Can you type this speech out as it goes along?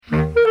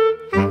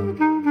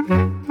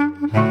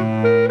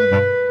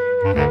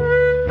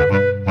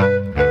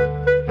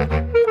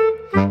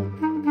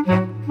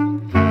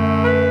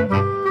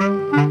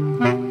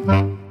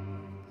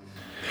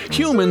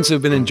Humans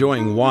have been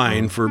enjoying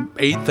wine for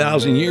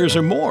 8,000 years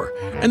or more,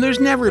 and there's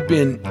never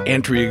been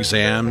entry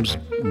exams,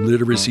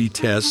 literacy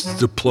tests,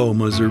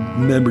 diplomas, or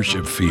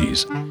membership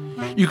fees.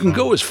 You can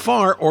go as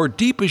far or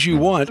deep as you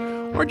want,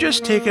 or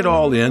just take it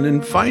all in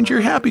and find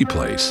your happy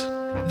place.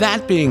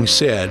 That being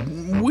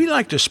said, we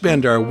like to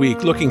spend our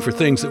week looking for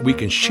things that we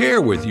can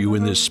share with you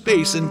in this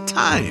space and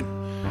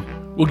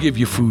time. We'll give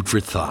you food for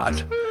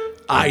thought,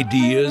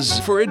 ideas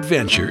for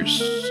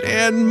adventures,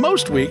 and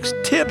most weeks,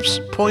 tips,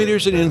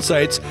 pointers, and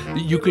insights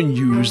that you can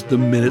use the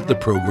minute the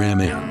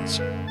program ends.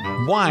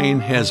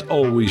 Wine has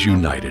always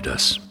united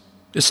us.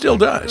 It still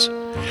does.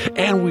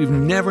 And we've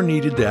never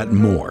needed that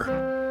more.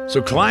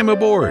 So climb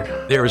aboard.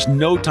 There is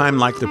no time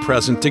like the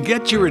present to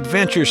get your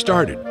adventure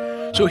started.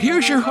 So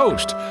here's your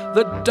host,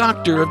 the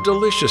Doctor of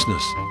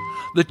Deliciousness,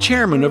 the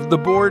Chairman of the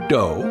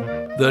Bordeaux,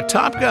 the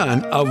Top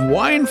Gun of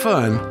Wine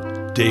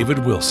Fun,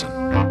 David Wilson.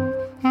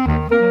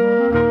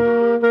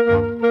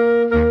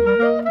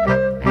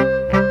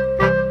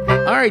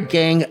 All right,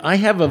 gang, I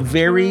have a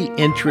very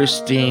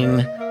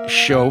interesting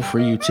show for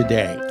you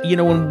today. You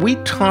know, when we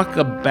talk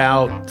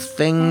about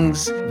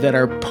things that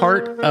are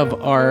part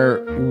of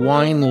our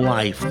wine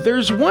life,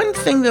 there's one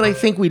thing that I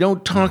think we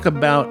don't talk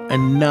about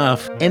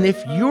enough. And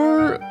if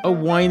you're a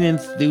wine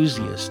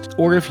enthusiast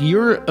or if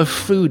you're a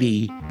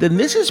foodie, then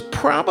this is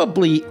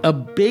probably a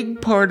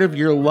big part of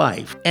your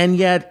life. And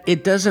yet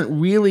it doesn't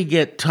really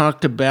get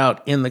talked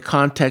about in the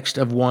context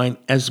of wine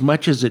as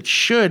much as it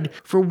should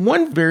for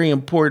one very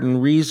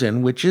important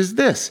reason, which is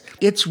this.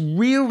 It's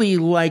really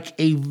like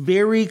a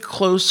very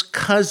close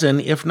cousin,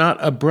 if not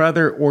a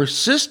brother or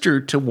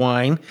sister to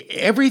wine.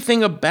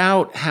 Everything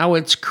about how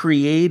it's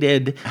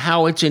created,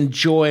 how it's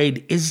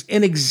enjoyed is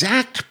an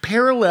exact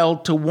parallel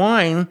to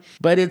wine,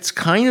 but it's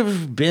kind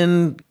of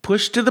been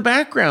pushed to the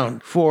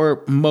background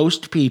for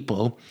most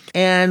people.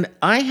 And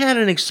I had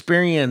an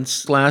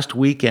experience last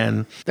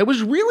weekend that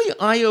was really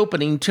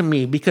eye-opening to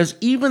me because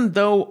even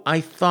though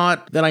I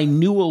thought that I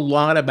knew a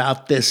lot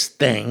about this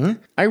thing,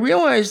 I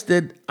realized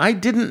that I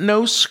didn't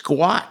know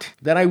squat,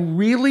 that I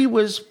really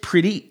was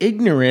pretty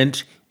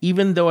ignorant,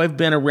 even though I've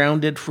been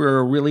around it for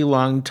a really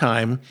long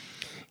time.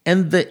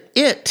 And the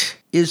it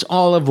is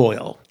olive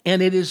oil.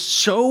 And it is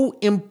so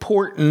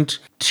important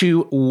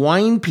to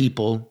wine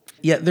people.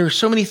 Yet there are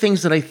so many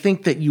things that I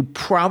think that you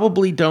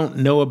probably don't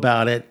know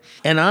about it.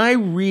 And I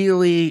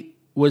really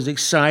was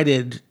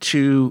excited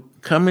to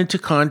come into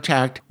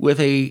contact with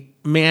a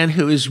man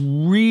who is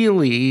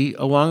really,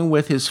 along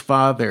with his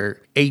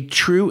father, a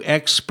true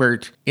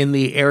expert in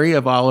the area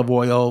of olive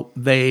oil.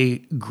 They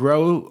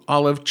grow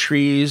olive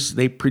trees.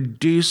 They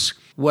produce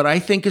what I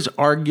think is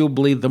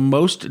arguably the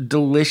most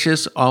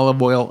delicious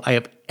olive oil I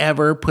have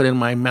ever put in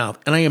my mouth.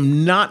 And I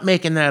am not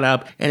making that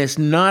up. And it's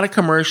not a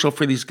commercial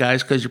for these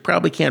guys because you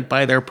probably can't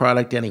buy their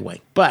product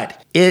anyway.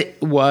 But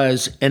it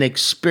was an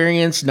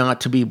experience not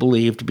to be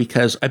believed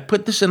because I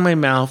put this in my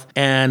mouth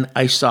and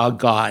I saw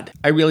God.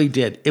 I really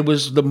did. It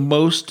was the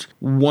most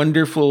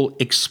wonderful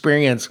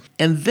experience.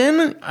 And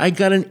then I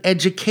got an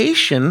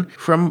education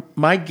from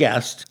my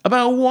guest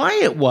about why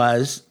it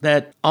was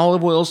that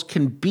olive oils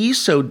can be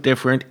so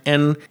different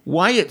and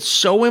why it's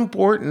so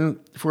important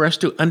for us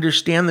to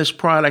understand this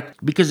product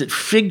because it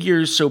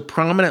figures so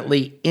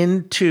prominently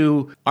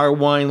into our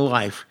wine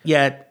life.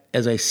 Yet,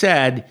 as I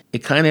said, it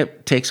kind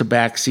of takes a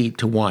backseat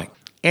to wine.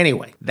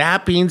 Anyway,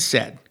 that being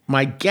said,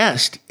 my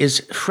guest is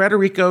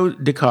Federico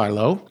De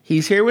Carlo.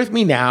 He's here with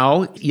me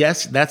now.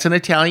 Yes, that's an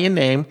Italian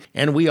name,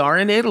 and we are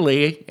in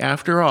Italy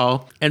after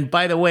all. And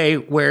by the way,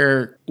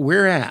 where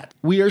we're at,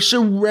 we are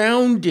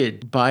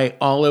surrounded by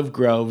olive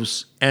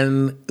groves,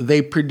 and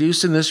they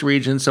produce in this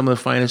region some of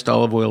the finest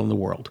olive oil in the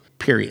world.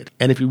 Period.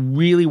 And if you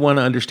really want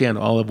to understand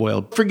olive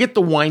oil, forget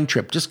the wine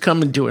trip. Just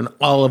come and do an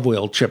olive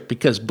oil trip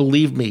because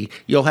believe me,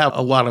 you'll have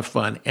a lot of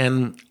fun.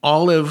 And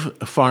olive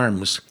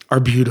farms are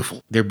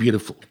beautiful. They're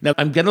beautiful. Now,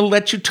 I'm going to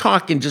let you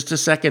talk in just a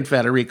second,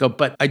 Federico,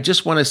 but I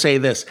just want to say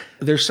this.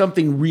 There's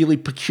something really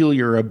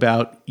peculiar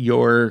about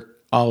your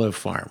olive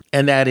farm,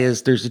 and that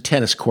is there's a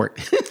tennis court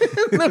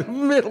in the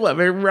middle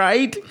of it,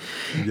 right?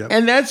 Yep.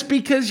 And that's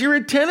because you're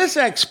a tennis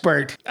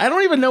expert. I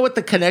don't even know what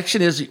the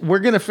connection is. We're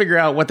going to figure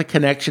out what the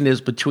connection is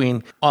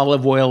between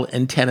olive oil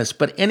and tennis.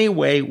 But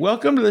anyway,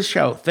 welcome to the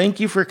show. Thank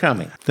you for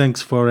coming.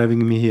 Thanks for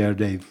having me here,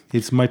 Dave.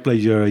 It's my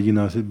pleasure,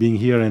 being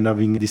here and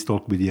having this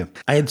talk with you.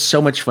 I had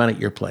so much fun at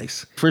your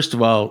place. First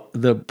of all,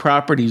 the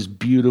property's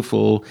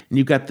beautiful. And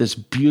you've got this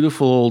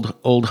beautiful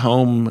old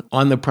home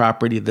on the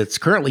property that's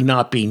currently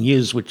not being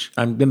used, which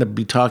I'm going to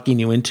be talking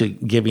you into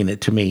giving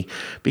it to me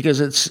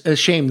because it's a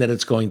shame that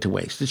it's going to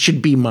waste. It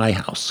should be my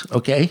house,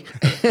 okay?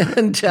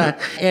 And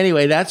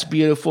anyway, that's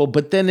beautiful.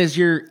 But then as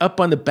you're up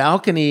on the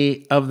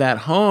balcony of that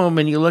home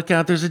and you look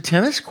out, there's a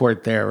tennis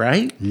court there,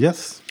 right?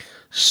 Yes.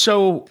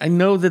 So I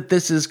know that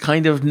this is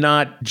kind of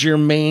not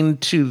germane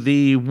to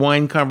the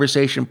wine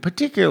conversation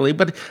particularly,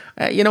 but,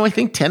 I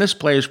think tennis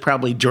players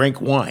probably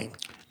drink wine.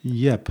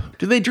 Yep.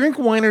 Do they drink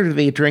wine or do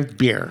they drink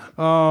beer?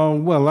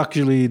 Well,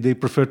 actually, they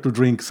prefer to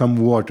drink some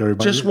water.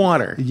 Just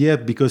water? Yeah,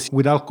 because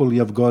with alcohol,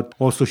 you've got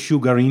also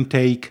sugar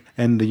intake.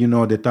 And,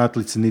 that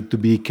athletes need to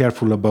be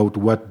careful about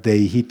what they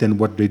eat and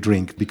what they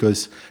drink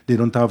because they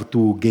don't have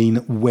to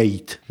gain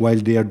weight while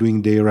they are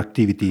doing their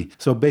activity.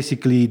 So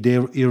basically, they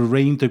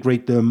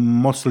reintegrate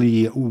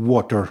mostly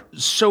water.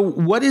 So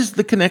what is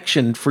the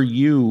connection for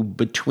you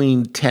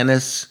between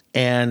tennis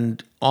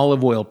and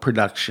olive oil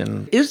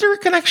production? Is there a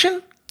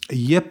connection?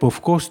 Yep,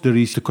 of course there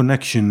is a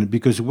connection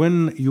because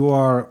when you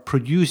are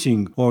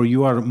producing or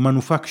you are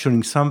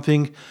manufacturing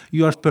something,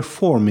 you are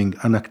performing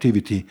an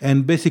activity.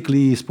 And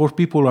basically, sport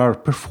people are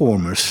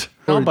performers.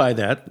 I'll buy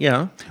that,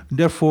 yeah.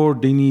 Therefore,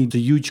 they need a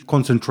huge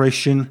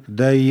concentration.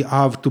 They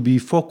have to be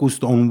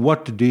focused on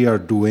what they are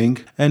doing.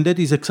 And that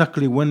is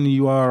exactly when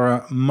you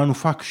are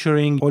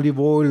manufacturing olive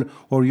oil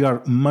or you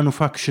are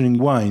manufacturing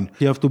wine.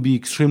 You have to be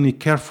extremely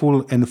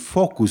careful and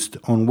focused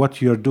on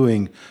what you are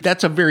doing.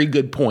 That's a very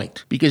good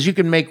point because you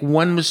can make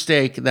one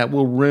mistake that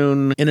will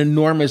ruin an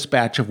enormous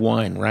batch of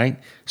wine, right?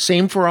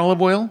 Same for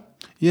olive oil?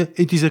 Yeah,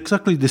 it is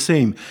exactly the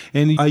same.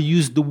 And I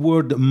use the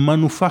word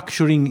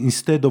manufacturing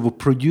instead of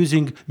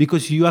producing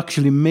because you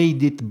actually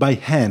made it by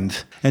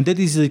hand. And that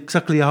is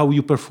exactly how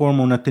you perform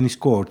on a tennis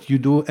court. You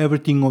do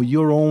everything on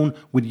your own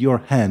with your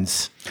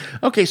hands.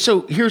 Okay,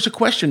 so here's a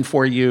question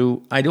for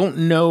you. I don't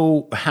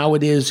know how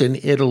it is in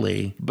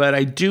Italy, but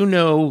I do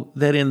know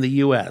that in the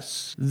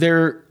US,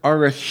 there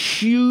are a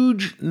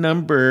huge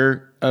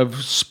number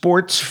of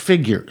sports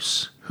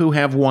figures who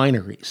have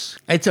wineries.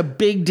 It's a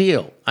big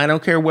deal. I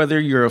don't care whether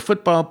you're a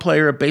football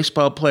player, a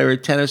baseball player, a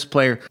tennis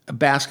player, a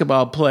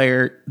basketball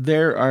player.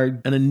 There are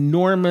an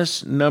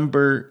enormous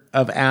number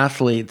of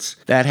athletes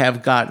that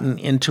have gotten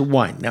into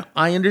wine. Now,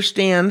 I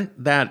understand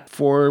that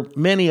for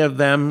many of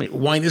them,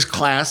 wine is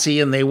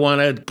classy and they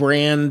want to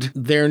brand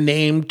their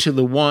name to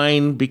the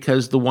wine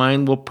because the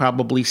wine will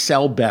probably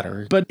sell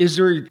better. But is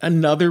there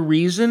another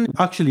reason?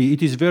 Actually,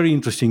 it is very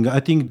interesting. I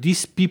think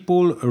these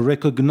people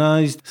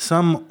recognized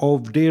some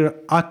of their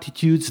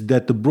attitudes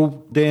that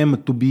brought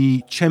them to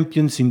be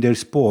champions in their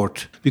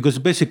sport. Because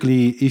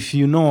basically, if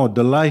you know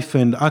the life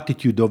and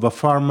attitude of a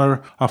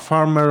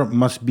farmer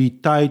must be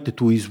tied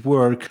to his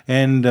work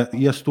and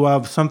he has to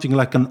have something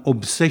like an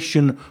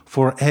obsession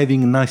for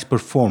having a nice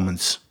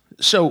performance.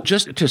 So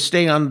just to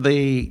stay on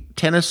the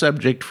tennis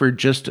subject for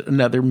just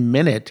another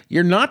minute,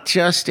 you're not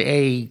just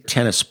a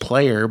tennis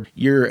player,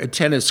 you're a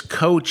tennis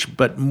coach,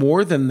 but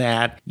more than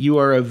that, you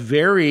are a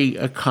very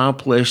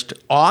accomplished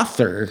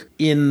author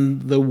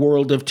in the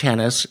world of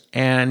tennis,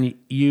 and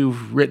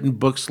you've written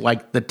books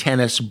like The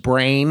Tennis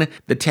Brain,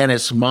 The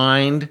Tennis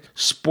Mind,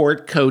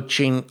 Sport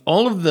Coaching,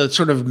 all of the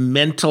sort of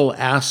mental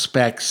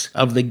aspects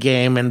of the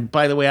game. And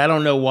by the way, I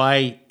don't know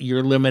why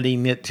you're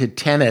limiting it to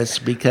tennis,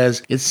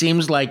 because it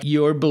seems like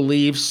your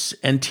beliefs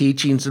and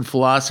teachings and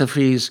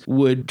philosophies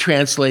would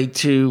translate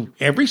to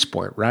every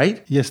sport,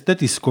 right? Yes,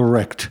 that is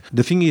correct.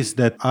 The thing is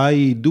that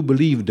I do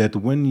believe that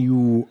when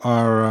you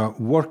are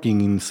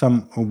working in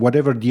some,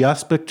 whatever the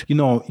aspect,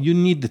 you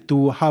need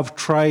to have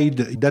tried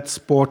that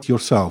sport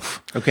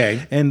yourself.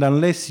 Okay. And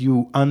unless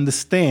you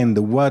understand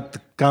what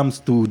comes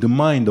to the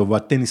mind of a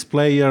tennis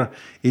player,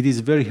 it is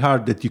very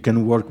hard that you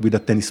can work with a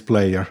tennis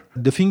player.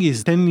 The thing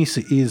is, tennis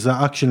is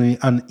actually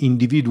an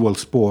individual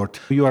sport.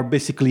 You are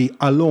basically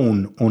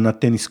alone on a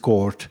tennis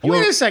court.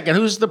 Wait a second,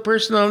 who's the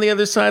person on the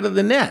other side of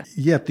the net?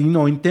 Yet,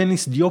 in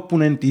tennis, the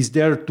opponent is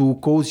there to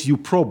cause you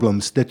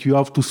problems that you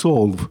have to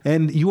solve.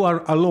 And you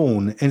are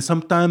alone. And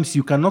sometimes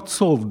you cannot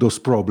solve those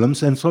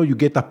problems. And so you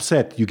get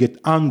upset, you get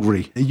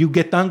angry. You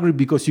get angry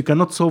because you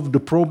cannot solve the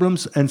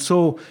problems. And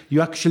so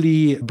you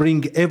actually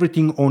bring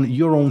everything on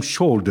your own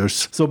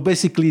shoulders. So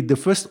basically, the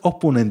first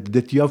opponent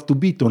that you have to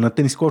beat on a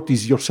tennis court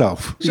is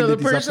yourself. So the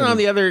person on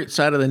the other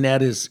side of the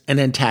net is an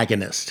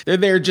antagonist. They're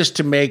there just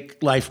to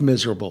make life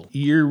miserable.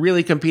 You're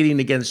really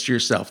competing against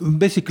yourself.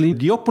 Basically,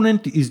 the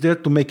opponent is there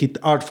to make it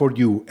hard for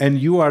you, and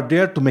you are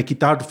there to make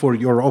it hard for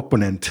your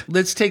opponent.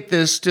 Let's take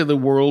this to the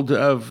world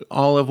of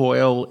olive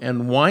oil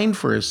and wine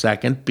for a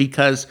second,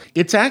 because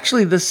it's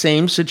actually the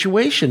same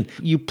situation.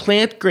 You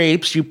plant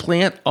grapes, you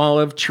plant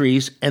olive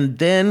trees, and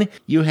then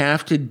you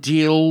have to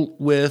deal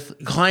with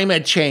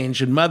climate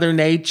change and Mother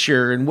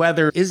Nature and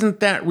weather. Isn't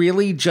that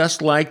really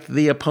just like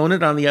the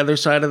opponent on the other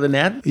side of the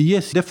net?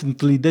 Yes,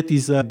 definitely. That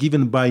is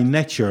given by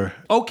nature.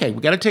 Okay,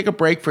 we got to take a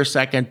break for a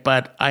second,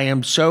 but I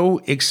am so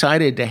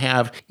excited to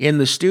have in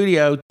the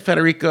studio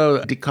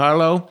Federico Di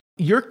Carlo.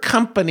 Your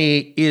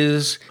company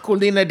is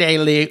Collina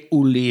delle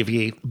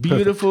Ulivi.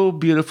 Beautiful,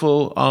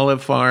 beautiful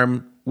olive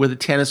farm with a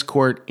tennis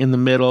court in the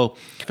middle.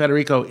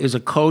 Federico is a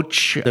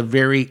coach, a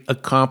very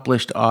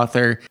accomplished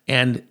author,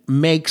 and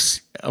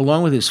makes,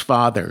 along with his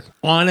father,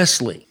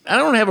 honestly, I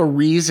don't have a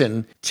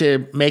reason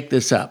to make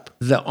this up.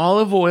 The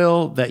olive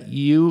oil that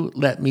you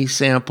let me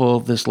sample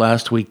this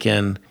last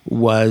weekend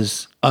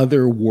was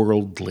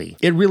otherworldly.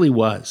 It really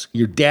was.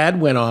 Your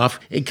dad went off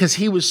because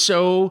he was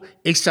so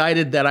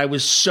excited that I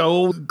was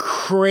so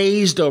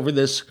crazed over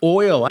this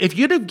oil. If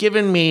you'd have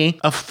given me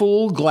a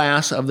full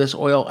glass of this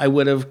oil, I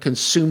would have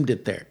consumed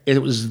it there.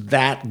 It was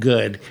that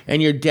good.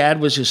 And your dad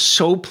was just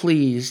so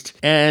pleased.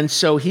 And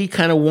so he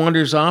kind of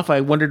wanders off.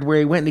 I wondered where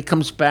he went, and he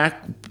comes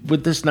back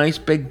with this nice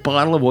big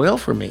bottle of oil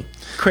for me.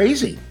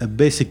 Crazy.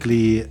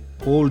 Basically,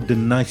 all the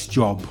nice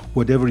job,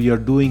 whatever you're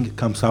doing,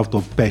 comes out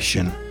of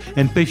passion.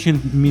 And passion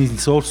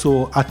means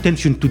also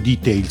attention to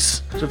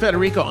details. So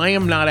Federico, I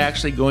am not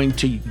actually going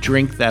to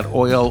drink that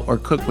oil or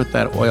cook with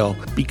that oil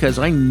because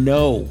I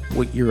know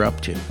what you're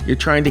up to. You're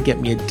trying to get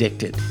me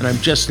addicted, and I'm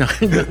just not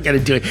going to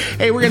do it.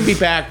 Hey, we're going to be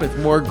back with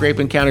more Grape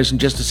Encounters in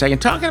just a second,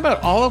 talking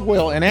about olive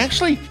oil and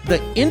actually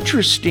the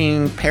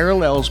interesting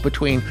parallels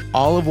between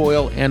olive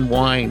oil and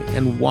wine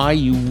and why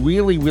you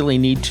really, really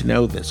need to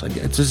know this.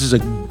 This is a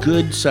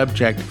good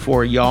subject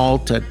for y'all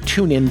to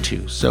tune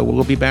into. So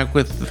we'll be back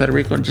with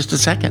Federico in just a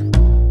second.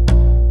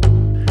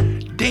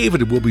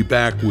 David will be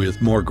back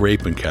with more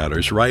Grape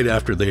Encounters right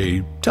after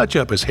they touch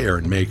up his hair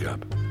and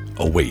makeup.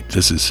 Oh wait,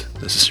 this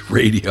is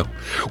radio.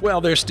 Well,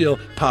 there's still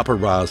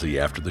paparazzi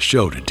after the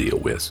show to deal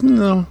with.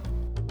 No.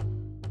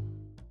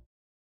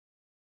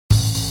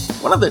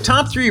 One of the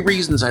top 3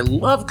 reasons I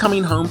love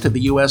coming home to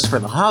the U.S. for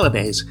the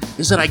holidays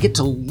is that I get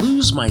to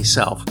lose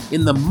myself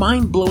in the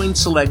mind-blowing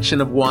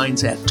selection of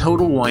wines at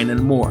Total Wine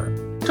 & More.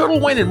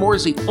 Total Wine & More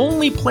is the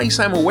only place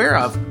I'm aware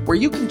of where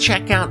you can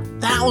check out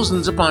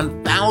thousands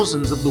upon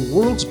thousands of the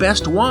world's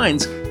best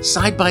wines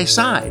side by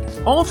side,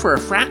 all for a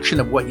fraction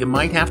of what you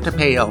might have to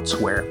pay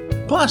elsewhere.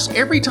 Plus,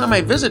 every time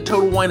I visit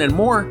Total Wine &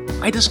 More,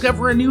 I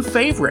discover a new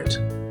favorite.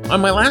 On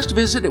my last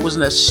visit, it was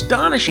an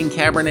astonishing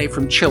Cabernet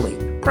from Chile,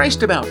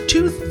 priced about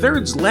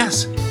 2/3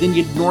 less than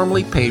you'd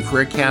normally pay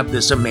for a cab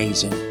this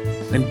amazing.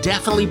 I'm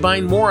definitely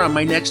buying more on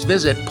my next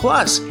visit,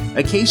 plus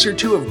a case or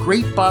 2 of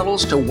great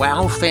bottles to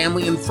wow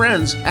family and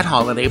friends at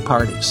holiday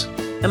parties.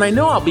 And I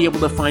know I'll be able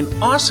to find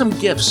awesome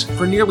gifts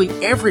for nearly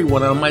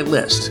everyone on my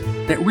list.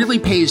 And it really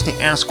pays to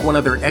ask one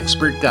of their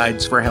expert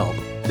guides for help.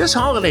 This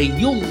holiday,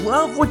 you'll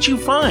love what you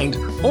find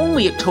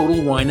only at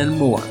Total Wine &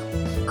 More.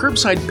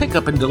 Curbside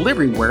pickup and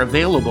delivery where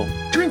available.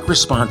 Drink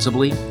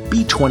responsibly.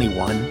 Be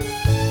 21.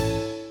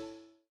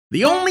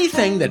 The only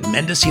thing that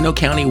Mendocino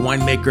County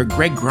winemaker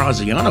Greg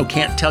Graziano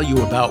can't tell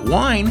you about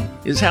wine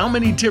is how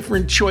many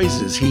different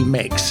choices he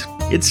makes.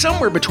 It's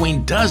somewhere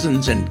between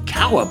dozens and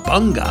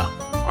cowabunga.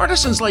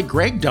 Artisans like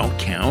Greg don't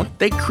count,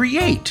 they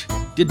create.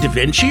 Did Da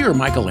Vinci or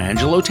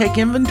Michelangelo take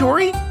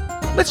inventory?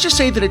 Let's just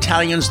say that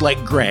Italians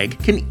like Greg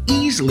can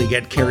easily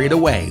get carried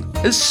away,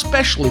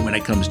 especially when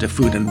it comes to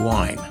food and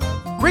wine.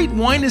 Great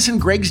wine is in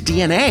Greg's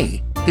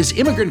DNA. His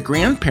immigrant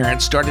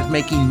grandparents started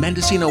making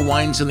Mendocino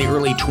wines in the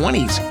early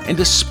 20s, and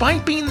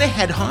despite being the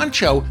head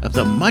honcho of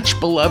the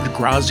much-beloved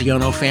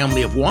Graziano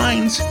family of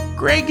wines,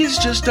 Greg is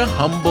just a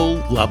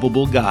humble,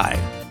 lovable guy.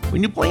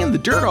 When you play in the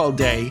dirt all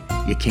day,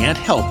 you can't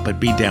help but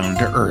be down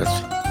to earth.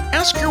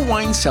 Ask your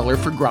wine cellar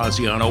for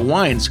Graziano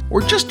wines,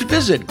 or just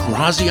visit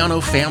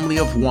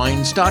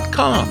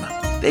GrazianoFamilyOfWines.com.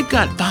 They've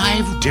got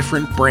 5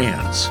 different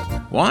brands.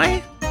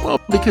 Why? Well,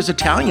 because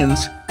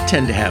Italians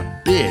tend to have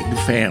big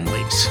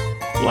families.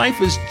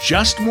 Life is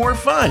just more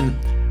fun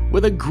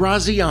with a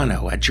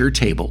Graziano at your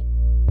table.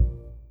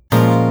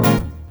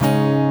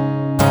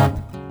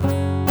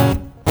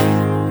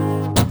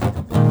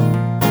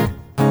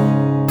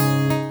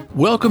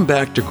 Welcome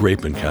back to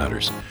Grape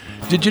Encounters.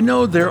 Did you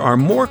know there are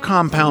more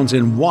compounds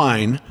in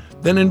wine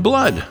than in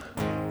blood?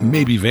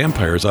 Maybe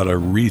vampires ought to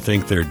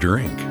rethink their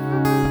drink.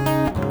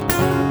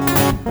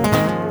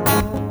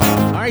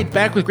 All right,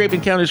 back with Grape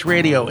Encounters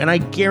Radio, and I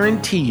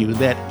guarantee you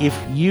that if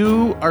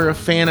you are a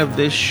fan of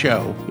this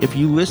show, if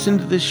you listen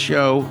to this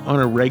show on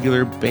a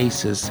regular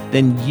basis,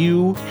 then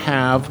you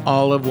have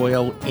olive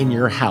oil in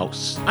your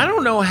house. I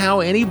don't know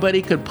how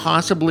anybody could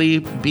possibly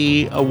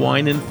be a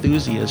wine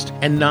enthusiast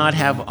and not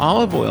have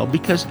olive oil,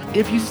 because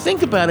if you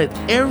think about it,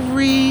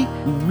 every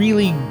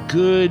really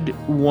good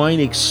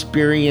wine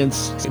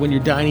experience when you're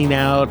dining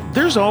out,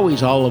 there's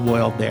always olive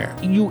oil there.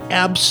 You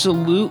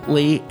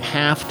absolutely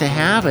have to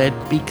have it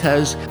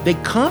because they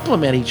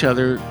complement each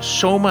other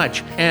so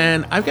much.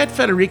 And I've got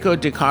Federico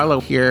De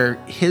Carlo here,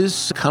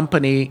 his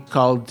company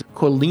called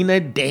Collina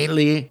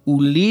degli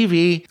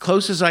Ulivi,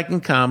 close as I can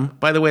come.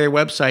 By the way, their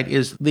website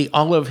is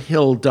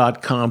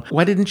theolivehill.com.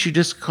 Why didn't you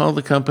just call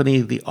the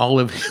company the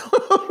Olive Hill?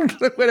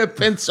 It would have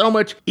been so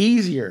much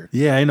easier.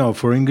 Yeah, I know.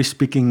 For English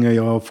speaking,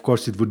 of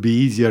course, it would be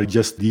easier,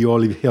 just the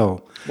Olive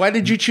Hill. Why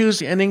did you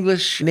choose an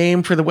English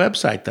name for the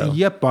website, though?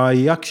 Yep,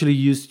 I actually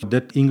used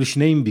that English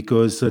name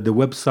because the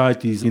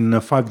website is in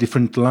 5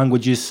 different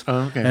languages.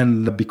 Oh, okay.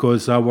 And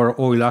because our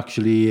oil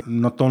actually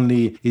not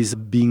only is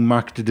being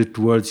marketed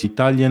towards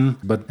Italian,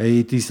 but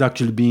it is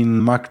actually being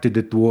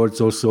marketed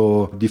towards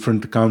also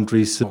different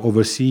countries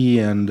overseas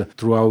and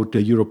throughout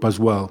Europe as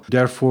well.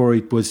 Therefore,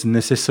 it was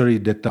necessary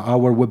that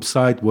our website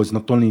website was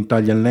not only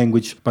Italian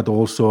language, but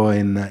also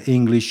in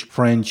English,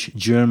 French,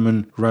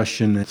 German,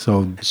 Russian.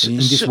 So in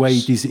this way,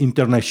 it is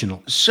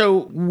international.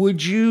 So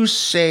would you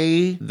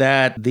say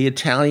that the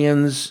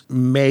Italians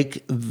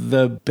make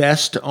the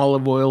best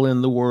olive oil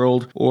in the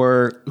world,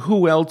 or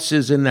who else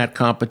is in that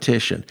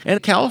competition?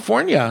 And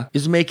California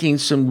is making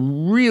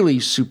some really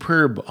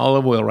superb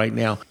olive oil right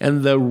now,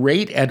 and the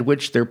rate at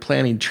which they're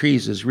planting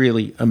trees is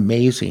really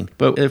amazing.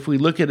 But if we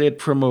look at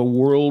it from a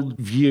world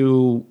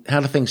view, how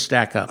do things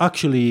stack up?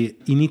 Actually,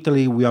 in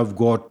Italy, we have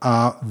got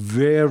a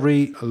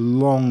very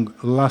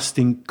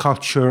long-lasting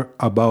culture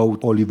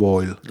about olive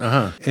oil.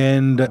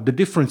 And the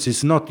difference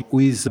is not who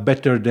is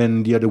better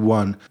than the other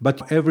one,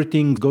 but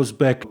everything goes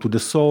back to the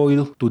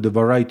soil, to the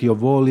variety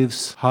of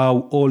olives,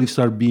 how olives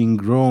are being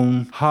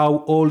grown,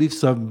 how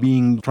olives are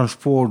being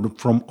transformed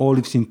from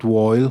olives into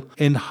oil,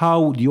 and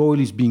how the oil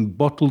is being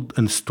bottled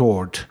and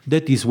stored.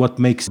 That is what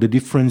makes the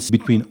difference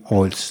between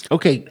oils.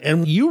 Okay,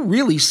 and you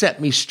really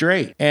set me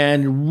straight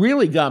and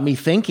really got me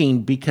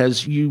thinking,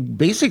 because you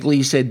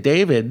basically said,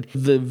 David,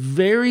 the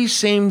very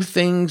same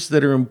things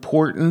that are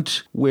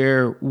important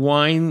where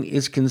wine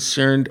is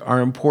concerned are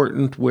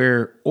important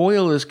where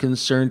oil is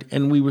concerned.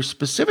 And we were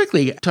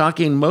specifically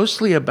talking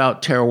mostly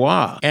about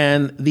terroir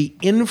and the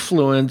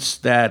influence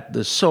that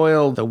the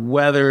soil, the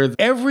weather,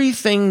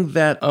 everything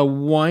that a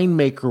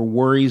winemaker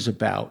worries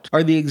about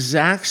are the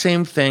exact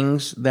same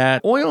things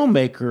that oil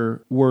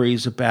maker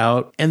worries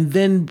about. And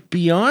then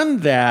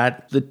beyond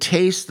that, the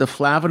taste, the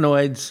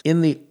flavonoids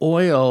in the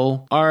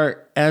oil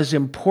are as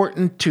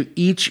important to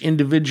each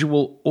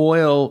individual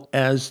oil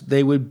as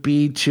they would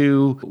be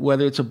to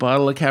whether it's a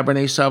bottle of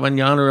Cabernet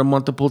Sauvignon or a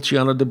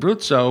Montepulciano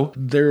d'Abruzzo.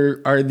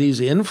 There are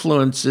these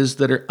influences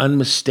that are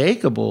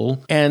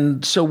unmistakable.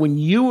 And so when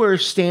you are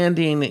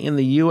standing in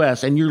the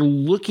U.S. and you're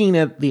looking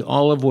at the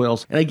olive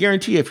oils, and I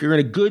guarantee you, if you're in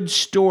a good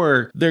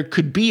store, there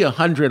could be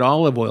 100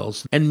 olive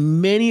oils,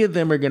 and many of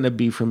them are going to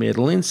be from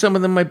Italy, and some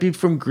of them might be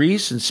from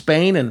Greece and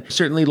Spain, and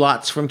certainly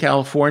lots from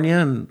California.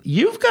 And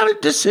you've got a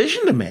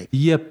decision to make.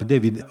 Yep,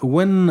 David.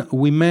 When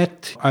we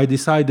met, I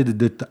decided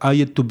that I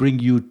had to bring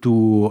you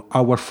to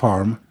our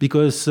farm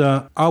because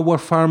our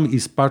farm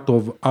is part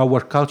of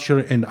our culture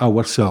and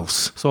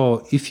ourselves.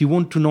 So if you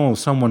want to know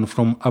someone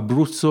from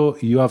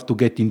Abruzzo, you have to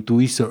get into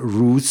his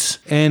roots,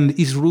 and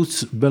his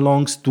roots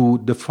belongs to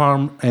the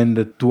farm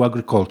and to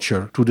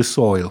agriculture, to the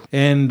soil.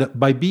 And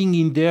by being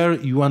in there,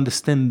 you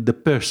understand the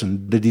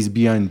person that is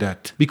behind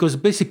that. Because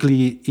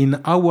basically in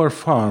our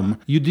farm,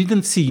 you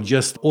didn't see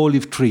just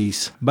olive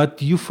trees,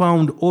 but you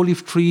found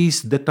olive trees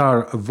that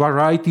are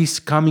varieties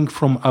coming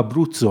from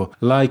Abruzzo,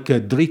 like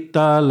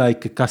Dritta,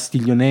 like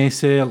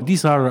Castiglionese.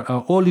 These are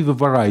olive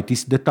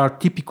varieties that are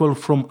typical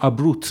from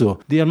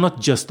Abruzzo. They are not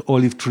just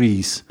olive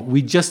trees.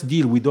 We just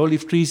deal with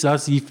olive trees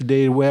as if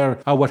they were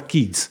our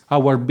kids,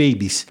 our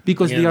babies,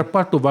 because they are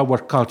part of our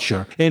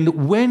culture.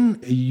 And when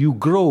you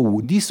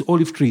grow these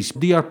olive trees,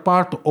 they are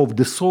part of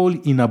the soil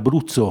in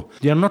Abruzzo.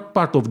 They are not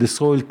part of the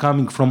soil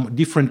coming from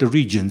different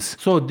regions.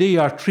 So they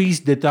are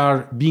trees that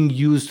are being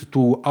used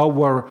to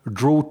our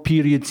drought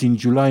periods in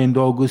July and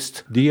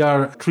August. They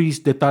are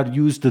trees that are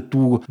used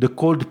to the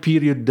cold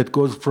period that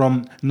goes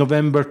from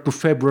November to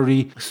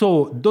February.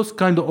 So those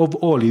kind of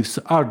olives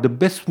are the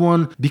best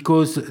one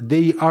because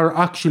they are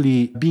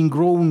actually being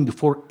grown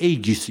for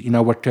ages in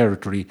our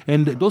territory.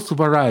 And those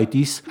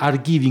varieties are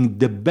giving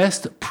the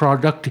best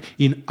product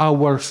in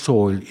our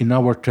soil, in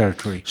our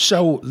territory.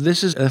 So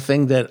this is a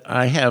thing that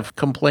I have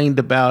complained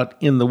about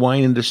in the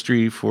wine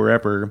industry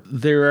forever.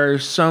 There are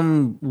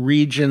some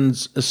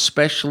regions,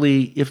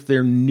 especially if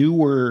they're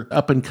newer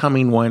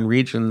up-and-coming wine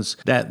regions,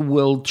 that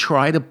will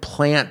try to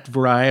plant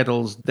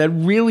varietals that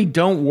really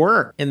don't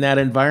work in that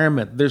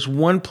environment. There's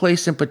one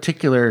place in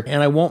particular,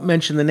 and I won't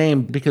mention the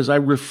name because I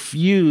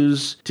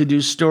refuse to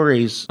do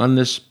stories on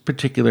this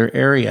particular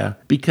area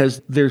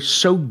because they're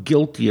so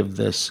guilty of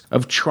this,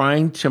 of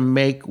trying to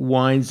make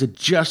wines that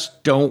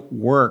just don't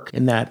work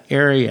in that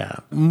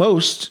area.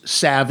 Most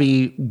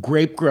savvy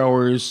grape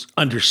growers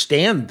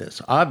understand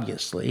this,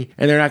 obviously,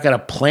 and they're not going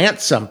to plant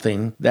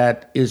something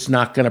that is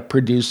not going to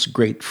produce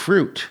great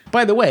fruit.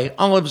 By the way,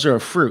 olives are a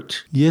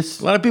fruit. Yes.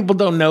 A lot of people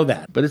don't know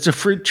that, but it's a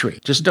fruit tree.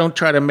 Just don't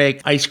try to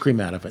make ice cream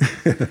out of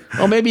it.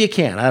 Well, maybe you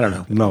can. I don't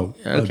know. No,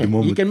 at the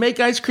moment. You can make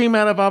ice cream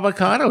out of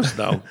avocados,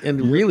 though,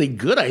 and really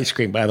good ice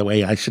cream, by the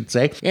way, I should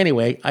say.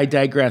 Anyway, I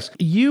digress.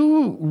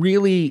 You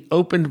really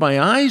opened my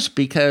eyes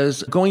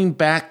because going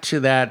back to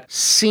that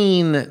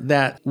scene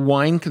that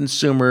wine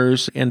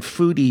consumers and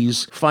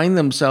foodies find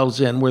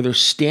themselves in, where they're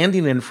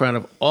standing in front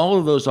of all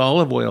of those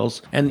olive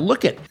oils, and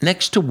look at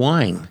next to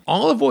wine.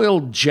 Olive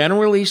oil,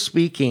 generally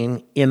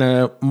speaking, in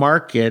a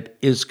market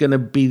is going to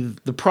be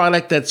the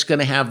product that's going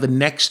to have the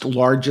next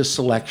largest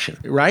selection,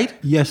 right?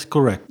 Yes,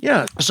 correct.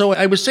 Yeah. So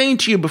I was saying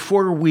to you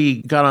before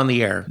we got on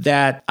the air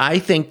that I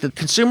think that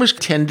consumers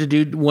tend to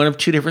do one of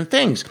two different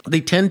things.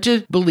 They tend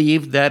to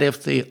believe that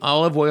if the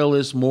olive oil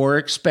is more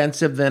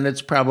expensive, then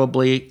it's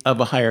probably of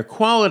a higher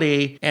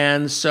quality.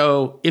 And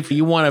so if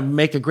you want to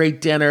make a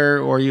great dinner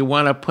or you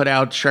want to put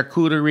out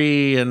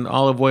charcuterie and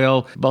olive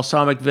oil,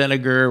 balsamic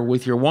vinegar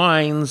with your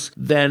wines,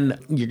 then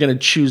you're going to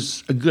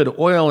choose a good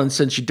oil. And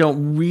since you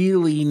don't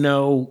really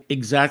know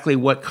exactly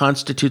what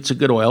constitutes a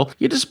good oil,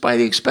 you just buy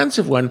the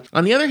expensive one.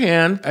 On the other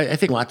hand, I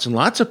think lots and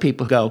lots of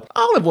people go,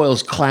 olive oil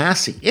is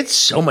classy. It's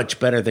so much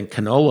better than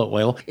canola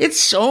oil. It's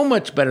so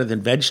much better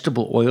than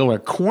vegetable oil or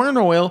corn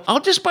oil.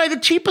 I'll just buy the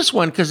cheapest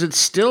one because it's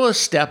still a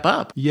step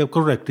up. Yeah,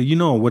 correct. You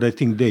know what I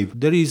think, Dave?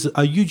 There is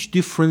a huge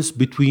difference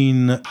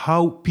between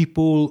how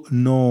people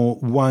know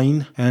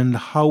wine and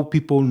how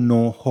people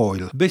know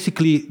oil.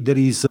 Basically, there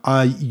is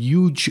a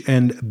huge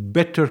and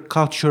better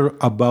culture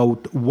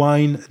about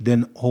wine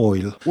than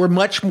oil. We're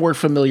much more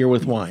familiar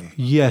with wine.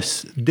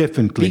 Yes,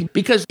 definitely.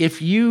 Because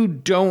if you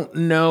don't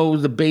know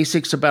the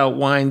basics about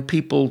wine,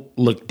 people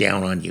look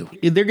down on you.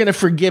 They're going to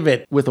forgive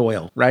it with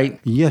oil, right?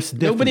 Yes,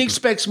 definitely. Nobody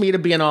expects me to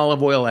be an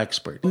olive oil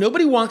expert.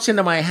 Nobody walks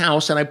into my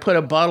house and I put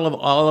a bottle of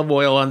olive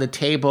oil on the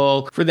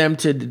table for them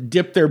to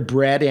dip their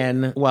bread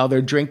in while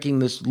they're drinking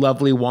this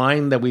lovely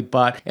wine that we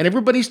bought. And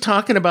everybody's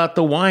talking about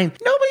the wine.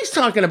 Nobody's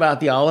talking about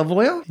the olive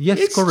oil. Yes,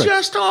 it's correct. It's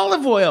just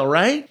olive oil,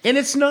 right? And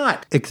it's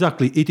not.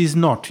 Exactly, it is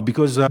not,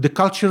 because the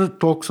culture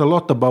talks a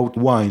lot about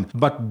wine,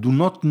 but do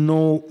not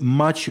know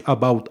much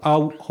about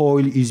how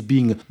oil is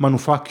being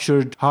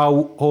manufactured,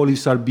 how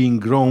olives are being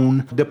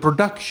grown, the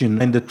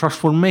production and the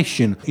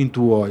transformation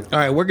into oil. All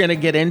right, we're going to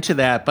get into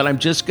that, but I'm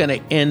just going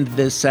to end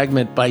this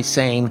segment by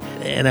saying,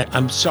 and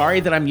I'm sorry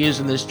that I'm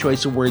using this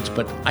choice of words,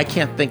 but I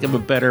can't think of a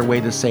better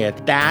way to say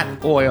it. That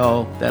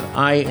oil that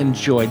I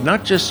enjoyed,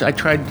 I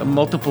tried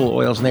multiple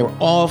oils and they were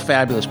all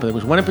fabulous, but there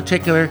was one in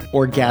particular,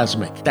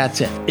 orgasmic.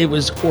 That's it. It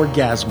was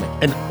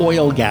orgasmic, an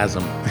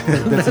oilgasm.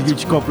 That's a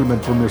huge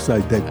compliment from your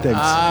side, Dave. Thanks.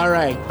 All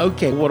right.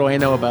 Okay, what do I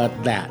know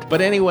about that?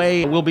 But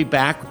anyway, we'll be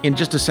back in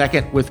just a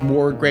second with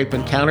more Grape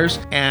Encounters.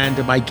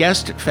 And my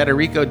guest,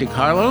 Federico Di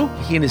Carlo,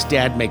 he and his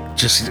dad make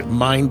just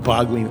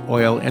mind-boggling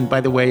oil. And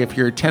by the way, if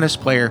you're a tennis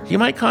player, you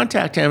might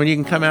contact him and you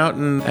can come out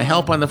and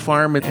help on the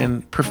farm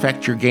and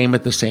perfect your game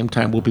at the same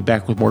time. We'll be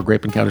back with more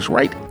Grape Encounters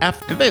right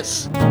after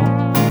this.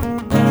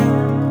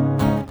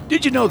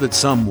 Did you know that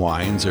some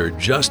wines are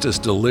just as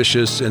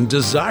delicious and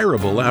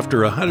desirable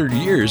after 100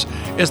 years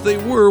as they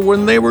were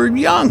when they were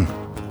young?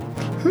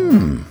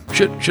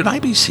 Should I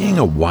be seeing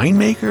a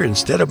winemaker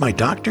instead of my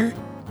doctor?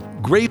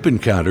 Grape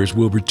Encounters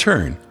will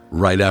return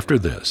right after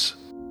this.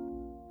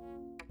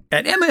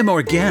 At MM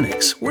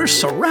Organics, we're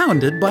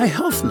surrounded by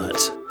health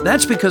nuts.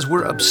 That's because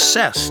we're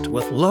obsessed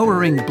with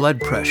lowering blood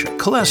pressure,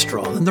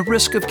 cholesterol, and the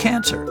risk of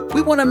cancer.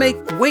 We want to make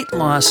weight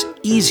loss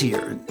easier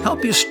and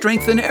help you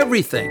strengthen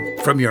everything,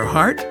 from your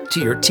heart to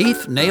your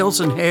teeth, nails,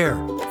 and hair.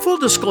 Full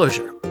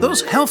disclosure,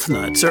 those health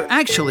nuts are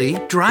actually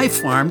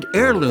dry-farmed,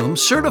 heirloom,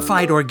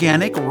 certified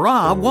organic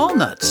raw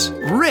walnuts.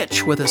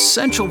 Rich with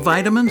essential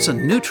vitamins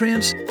and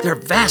nutrients, they're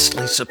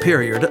vastly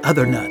superior to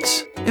other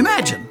nuts.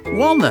 Imagine,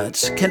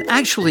 walnuts can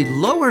actually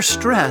lower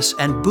stress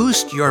and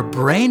boost your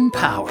brain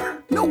power.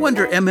 No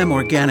wonder MM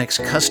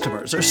Organics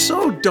customers are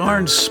so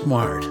darn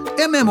smart.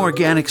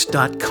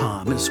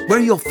 MMOrganics.com is where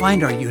you'll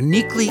find our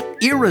uniquely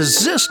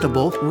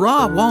irresistible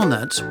raw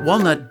walnuts,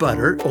 walnut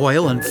butter,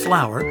 oil and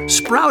flour,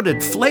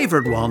 sprouted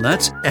flavored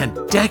walnuts, and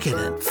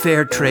decadent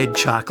fair trade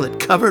chocolate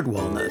covered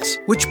walnuts,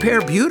 which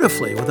pair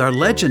beautifully with our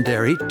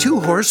legendary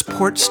 2-horse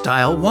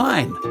port-style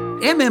wine.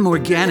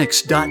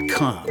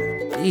 MMOrganics.com.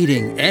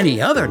 Eating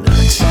any other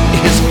nuts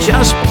is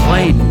just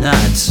plain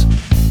nuts.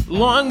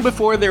 Long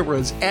before there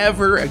was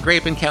ever a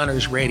Grape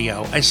Encounters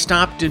radio, I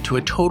stopped into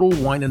a Total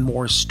Wine &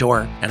 More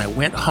store and I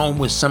went home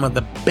with some of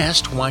the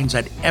best wines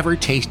I'd ever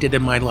tasted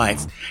in my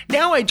life.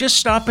 Now I just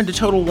stop into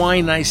Total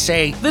Wine and I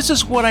say, this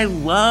is what I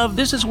love,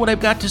 this is what I've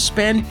got to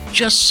spend,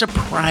 just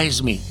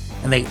surprise me.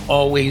 And they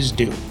always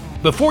do.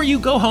 Before you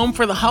go home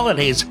for the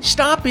holidays,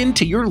 stop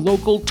into your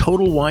local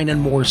Total Wine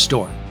 & More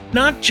store.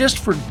 Not just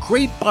for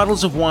great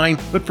bottles of wine,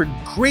 but for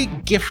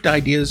great gift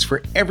ideas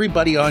for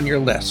everybody on your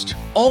list.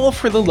 All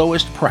for the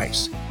lowest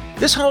price.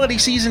 This holiday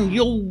season,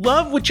 you'll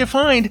love what you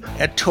find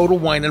at Total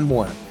Wine &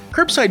 More.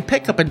 Curbside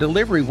pickup and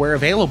delivery where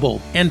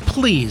available. And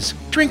please,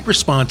 drink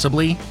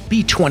responsibly.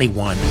 Be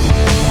 21.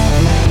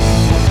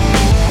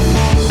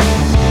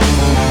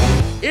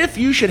 If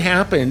you should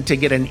happen to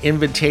get an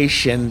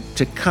invitation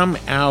to come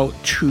out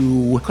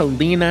to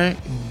Collina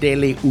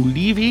delle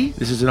Ulivi,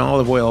 this is an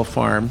olive oil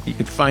farm. You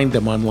can find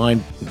them online,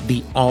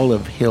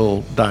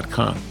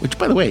 theolivehill.com, which,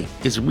 by the way,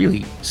 is a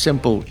really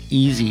simple,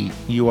 easy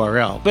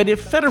URL. But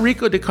if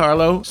Federico Di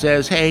Carlo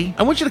says, hey,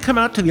 I want you to come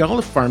out to the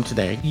olive farm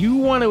today, you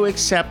want to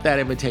accept that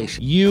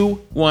invitation.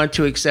 You want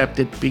to accept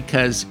it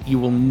because you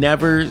will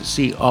never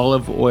see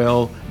olive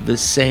oil the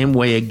same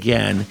way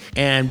again.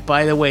 And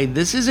by the way,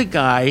 this is a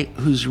guy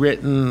who's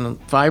written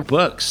 5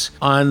 books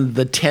on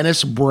the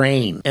tennis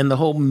brain and the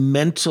whole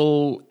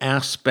mental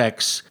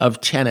aspects of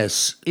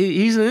tennis.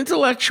 He's an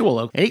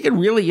intellectual, and he can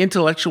really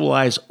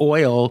intellectualize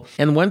oil.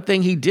 And one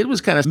thing he did was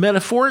kind of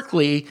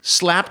metaphorically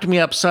slapped me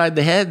upside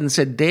the head and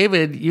said,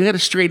 David, you got to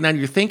straighten out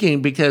your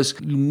thinking because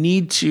you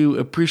need to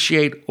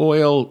appreciate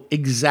oil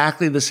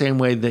exactly the same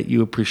way that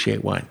you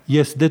appreciate wine.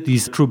 Yes, that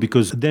is true,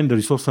 because then there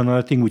is also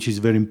another thing which is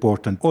very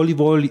important. Olive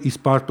oil oil is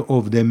part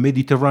of the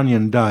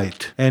Mediterranean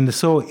diet. And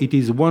so it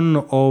is one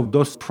of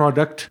those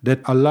products that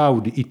allow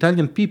the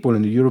Italian people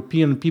and the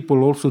European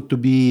people also to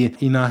be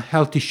in a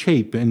healthy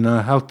shape, in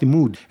a healthy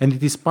mood. And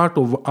it is part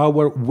of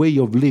our way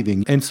of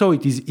living. And so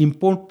it is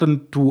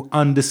important to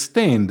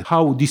understand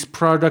how this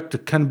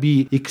product can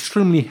be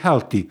extremely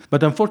healthy.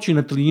 But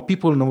unfortunately,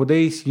 people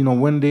nowadays,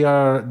 when they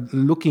are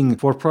looking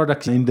for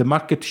products in the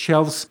market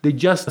shelves, they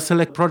just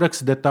select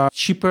products that are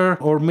cheaper,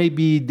 or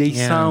maybe they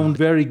sound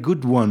very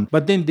good one.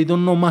 But then they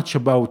don't know much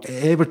about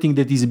everything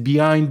that is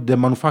behind the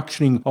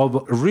manufacturing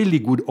of really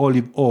good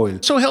olive oil.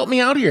 So help me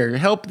out here.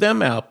 Help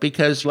them out,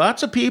 because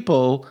lots of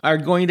people are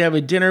going to have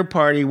a dinner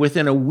party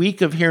within a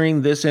week of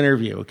hearing this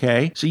interview,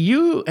 okay? So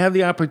you have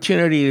the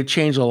opportunity to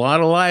change a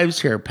lot of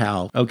lives here,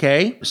 pal,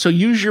 okay? So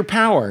use your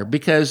power,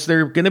 because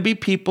there are going to be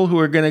people who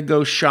are going to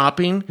go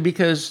shopping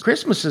because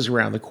Christmas is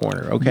around the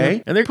corner, okay?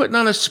 Yeah. And they're putting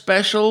on a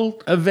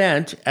special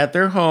event at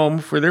their home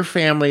for their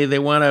family. They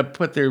want to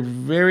put their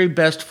very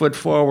best foot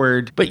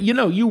forward. But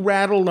you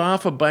rattled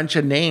off a bunch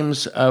of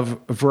names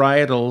of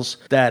varietals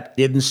that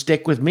didn't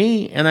stick with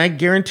me, and I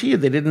guarantee you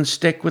they didn't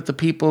stick with the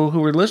people who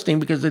were listening,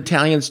 because the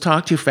Italians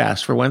talk too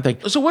fast, for one thing.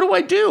 So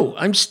what do?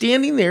 I'm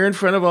standing there in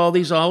front of all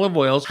these olive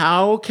oils.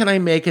 How can I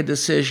make a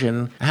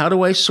decision? How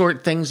do I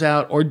sort things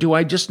out? Or do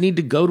I just need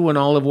to go to an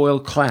olive oil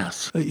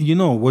class?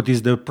 What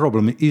is the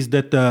problem is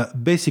that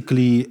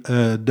basically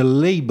the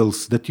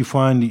labels that you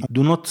find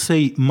do not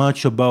say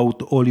much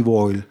about olive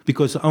oil,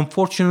 because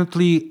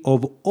unfortunately,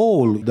 of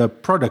all the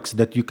products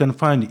that you can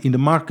find in the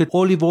market,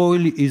 olive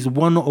oil is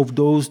one of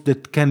those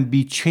that can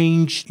be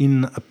changed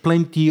in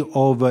plenty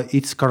of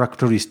its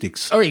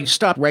characteristics. All right,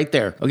 stop right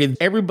there. Okay,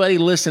 everybody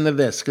listen to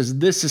this, because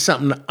this is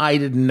something I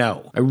didn't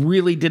know. I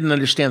really didn't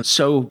understand.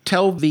 So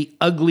tell the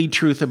ugly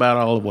truth about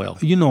olive oil.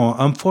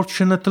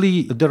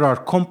 Unfortunately, there are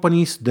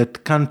companies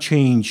that can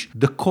change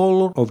the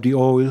color of the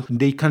oil,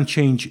 they can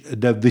change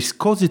the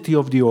viscosity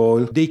of the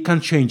oil, they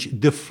can change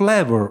the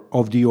flavor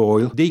of the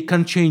oil, they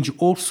can change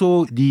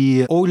also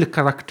the oil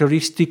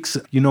characteristics,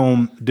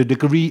 the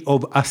degree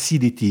of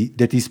acidity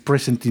that is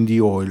present in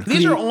the oil.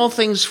 These are all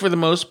things, for the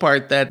most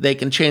part, that they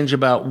can change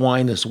about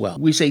wine as well.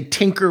 We say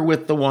tinker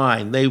with the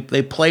wine.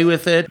 They play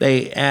with it,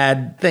 they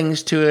add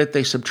things to it,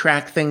 they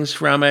subtract things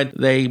from it,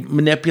 they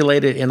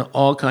manipulate it in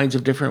all kinds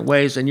of different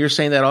ways. And you're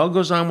saying that all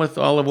goes on with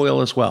olive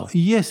oil as well?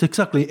 Yes,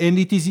 exactly. And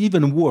it is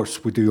even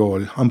worse with the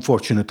oil,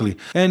 unfortunately.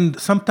 And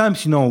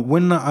sometimes,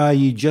 when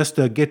I just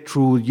get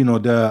through,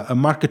 the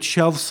market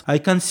shelves, I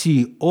can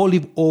see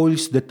olive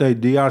oils that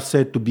they are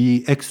said to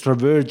be extra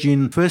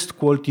virgin, first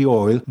quality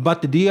oil,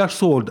 but they are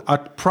sold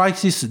at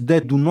prices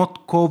that do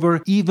not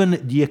cover even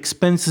the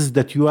expenses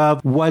that you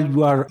have while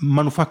you are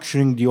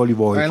manufacturing the olive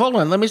oil. All right, hold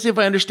on. Let me see if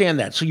I understand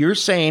that. So you're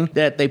saying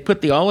that they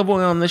put the olive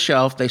oil on the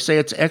shelf, they say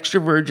it's extra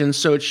virgin,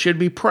 so it should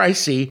be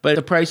pricey, but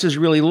the price is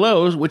really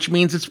low, which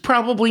means it's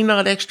probably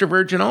not extra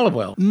virgin olive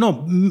oil.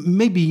 No,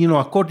 maybe,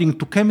 according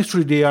to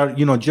chemistry, they are,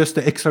 just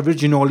extra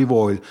virgin olive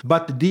oil,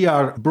 but they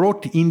are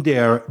brought in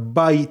there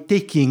by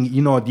taking,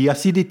 the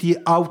acidity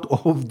out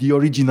of the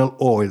original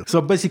oil.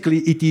 So basically,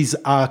 it is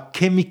a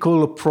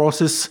chemical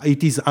process,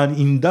 it is an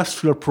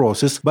industrial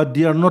process, but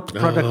they are not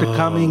product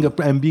coming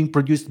and being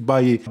produced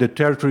by the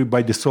territory,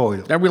 by the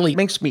soil. That really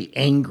makes me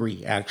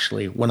angry,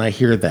 actually, when I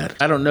hear that.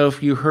 I don't know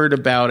if you heard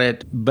about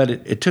it, but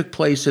it took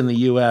place in the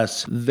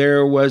U.S.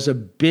 There was a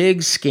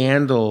big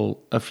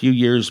scandal a few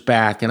years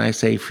back, and I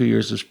say a few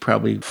years, is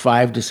probably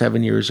 5 to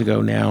 7 years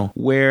ago now,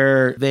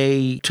 where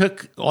they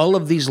took all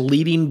of these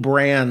leading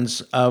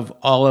brands of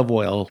olive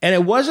oil, and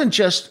it wasn't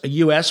just a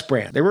U.S.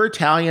 brand. There were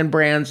Italian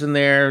brands in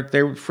there.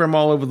 They were from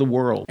all over the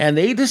world. And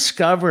they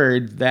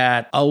discovered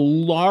that a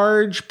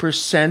large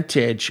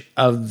percentage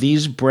of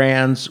these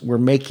brands were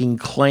making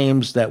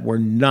claims that were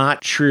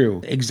not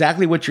true.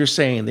 Exactly what you're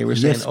saying. They were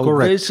saying,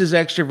 this is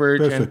extra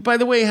virgin. Perfect. By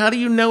the way, how do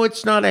you know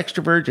it's not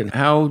extra virgin?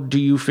 How do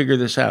you figure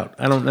this out?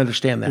 I don't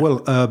understand that.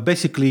 Well,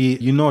 basically,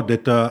 you know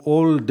that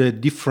all the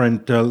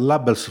different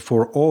labels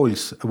for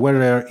oils,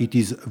 whether it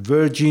is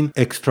virgin,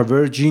 extra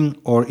virgin,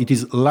 or it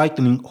is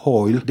lightening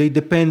oil, they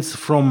depends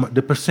from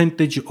the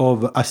percentage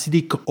of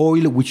acidic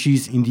oil which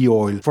is in the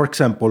oil. For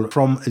example,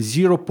 from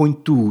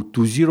 0.2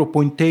 to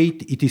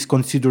 0.8, it is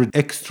considered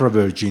extra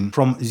virgin.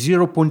 From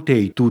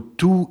 0.8 to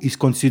 2 is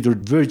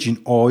considered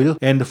virgin oil,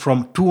 and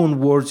from 2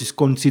 onwards is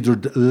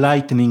considered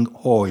lightening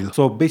oil.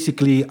 So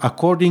basically,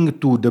 according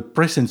to the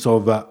presence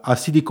of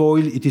acidic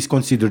oil, it is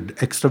considered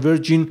extra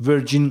virgin,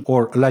 virgin,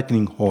 or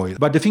lightening oil.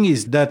 But the thing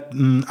is that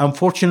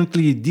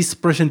unfortunately, this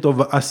percent of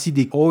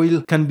acidic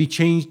oil can be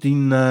changed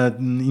in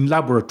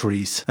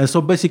laboratories, and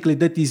so basically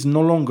that is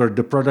no longer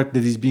the product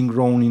that is being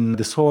grown in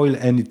the soil,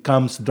 and it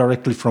comes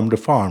directly from the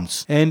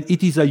farms, and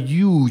it is a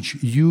huge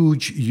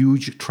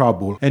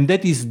trouble. And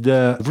that is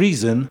the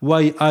reason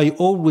why I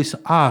always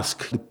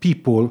ask the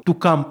people to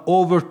come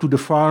over to the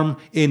farm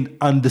and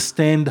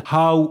understand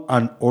how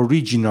an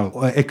original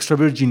extra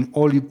virgin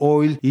olive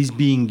oil is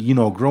being,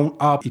 grown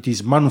up, it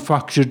is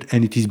manufactured,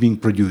 and it is being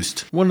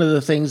produced. One of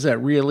the things that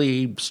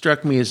really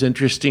struck me as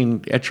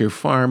interesting at your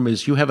farm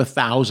is you have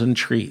 1,000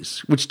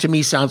 trees, which to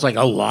me sounds like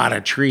a lot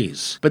of trees.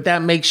 trees. But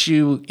that makes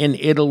you, in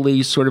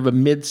Italy, sort of a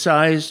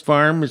mid-sized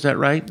farm. Is that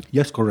right?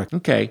 Yes, correct.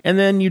 Okay. And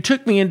then you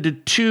took me into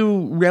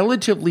 2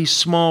 relatively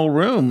small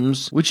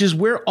rooms, which is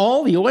where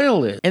all the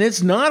oil is. And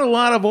it's not a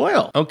lot of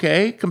oil,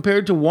 okay?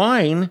 Compared to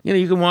wine,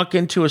 you can walk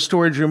into a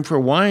storage room for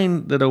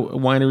wine that a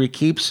winery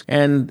keeps,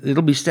 and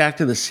it'll be stacked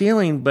to the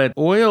ceiling, but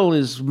oil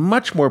is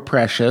much more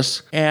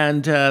precious,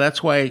 and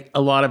that's why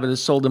a lot of it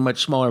is sold in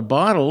much smaller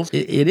bottles.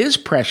 It is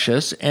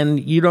precious, and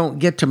you don't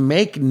get to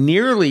make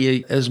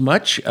nearly as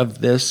much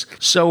of this.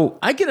 So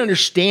I can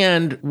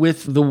understand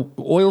with the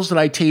oils that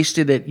I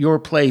tasted at your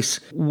place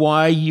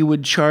why you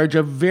would charge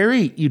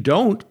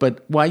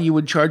why you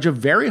would charge a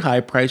very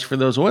high price for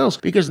those oils,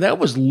 because that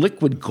was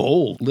liquid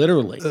gold,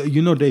 literally.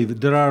 Dave,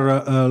 there are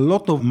a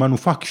lot of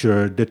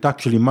manufacturers that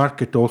actually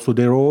market also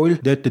their oil,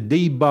 that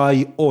they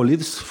buy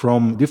olives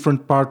from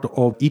different parts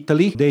of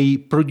Italy. They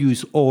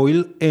produce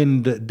oil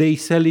and they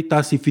sell it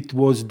as if it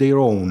was their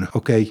own,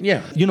 okay?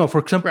 Yeah. For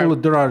example,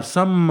 there are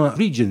some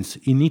regions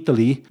in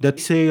Italy that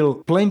sell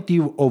plenty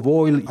of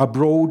oil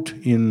abroad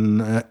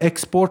in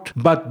export,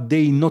 but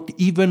they not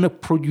even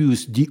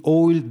produce the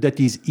oil that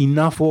is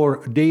enough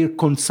for their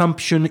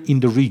consumption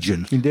in the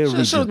region,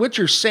 So what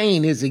you're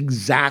saying is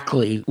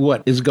exactly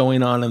what is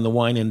going on in the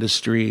wine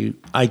industry,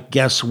 I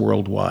guess,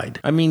 worldwide.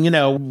 I mean,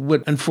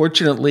 what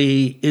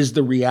unfortunately is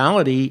the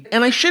reality,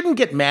 and I shouldn't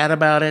get mad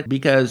about it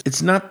because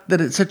it's not that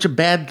it's such a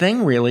bad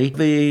thing, really.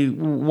 The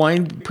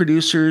wine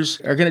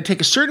producers are going to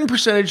take a certain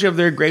percentage of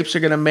their grapes,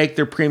 they're going to make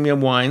their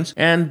premium wines,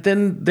 and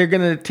then they're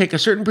going to take a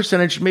certain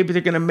percentage, maybe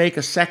they're going to make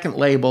a second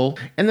label,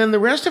 and then the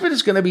rest of it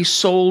is going to be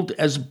sold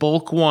as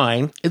bulk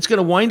wine. It's going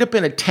to wind up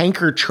in a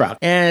tanker truck,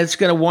 and it's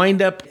going to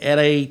wind up at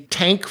a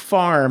tank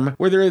farm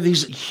where there are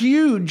these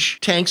huge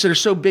tanks that are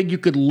so big you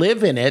could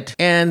live in it,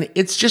 and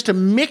it's just a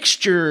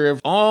mixture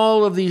of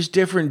all of these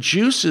different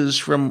juices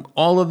from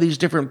all of these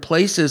different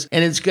places,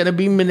 and it's going to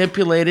be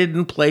manipulated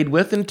and played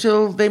with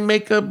until they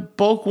make a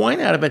bulk wine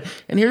out of it.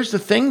 And here's the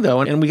thing,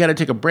 though, and we got to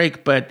take a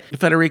break, but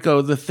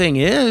Federico, the thing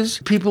is,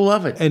 people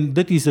love it. And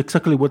that is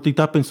exactly what it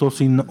happens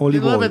also in olive oil. They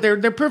love it.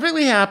 They're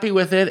perfectly happy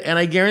with it, and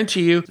I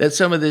guarantee you that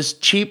some of this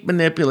cheap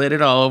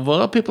manipulated olive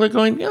oil, people are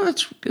going, yeah,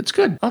 it's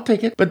good. I'll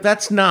take it. But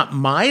that's not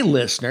my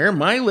listener.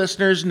 My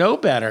listeners know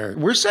better.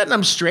 We're setting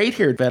them straight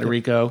here,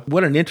 Federico.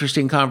 What an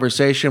interesting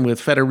conversation with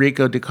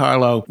Federico De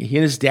Carlo. He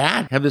and his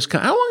dad have this.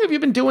 How long have you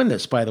been doing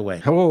this, by the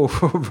way? Oh,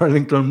 for a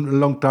very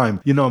long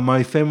time.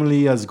 My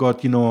family has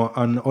got, an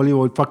olive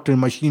oil factory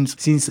machines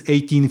since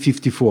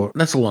 1854.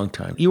 That's a long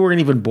time. You weren't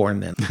even born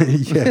then.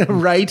 Yeah.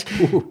 Right?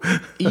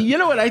 You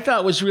know what I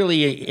thought was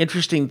really an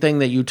interesting thing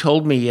that you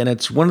told me, and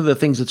it's one of the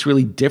things that's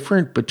really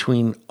different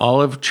between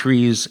olive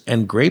trees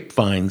and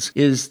grapevines,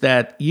 is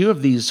that you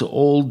have these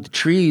old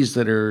trees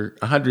that are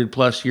 100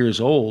 plus years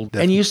old,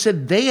 and you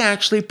said they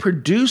actually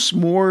produce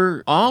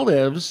more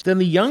olives than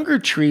the younger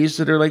trees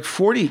that are like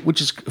 40,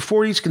 which is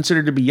 40 is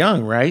considered to be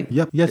young, right?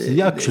 Yep. Yes,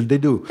 actually they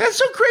do. That's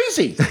so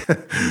crazy.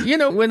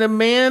 When a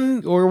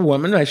man or a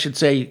woman, I should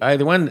say,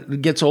 either one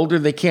gets older,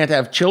 they can't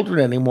have children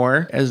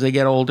anymore as they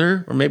get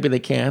older, or maybe they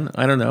can,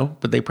 I don't know,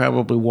 but they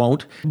probably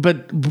won't.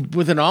 But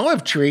with an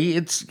olive tree,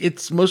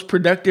 its most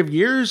productive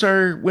years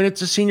are when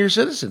it's a senior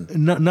citizen.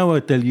 Now I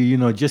tell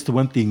you, just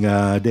one thing,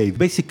 Dave.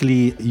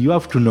 Basically, you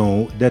have to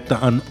know that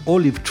an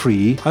olive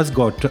tree has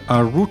got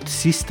a root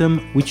system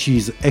which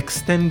is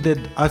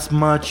extended as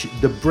much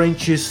the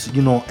branches,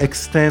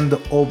 extend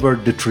over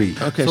the tree.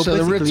 Okay, so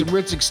the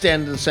roots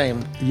extend the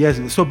same. Yes,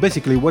 so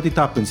basically what it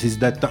happens is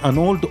that an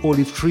old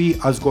olive tree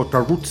has got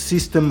a root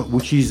system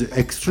which is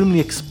extremely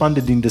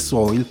expanded in the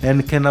soil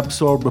and can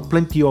absorb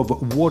plenty of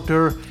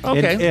water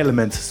and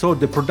elements. So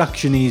the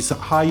production is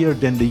higher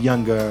than the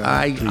younger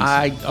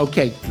trees.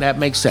 Okay, that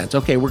makes sense.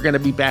 Okay, we're going to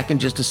be back in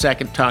just a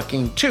second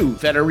talking to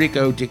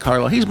Federico De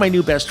Carlo. He's my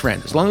new best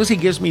friend. As long as he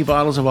gives me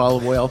bottles of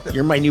olive oil,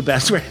 you're my new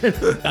best friend.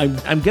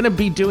 I'm going to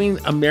be doing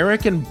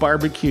American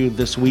barbecue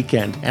this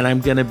weekend, and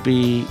I'm going to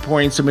be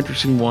pouring some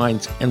interesting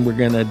wines, and we're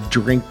going to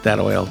drink that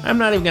oil. I'm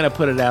not even going to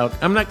put it out.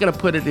 I'm not going to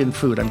put it in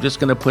food. I'm just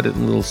going to put it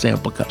in little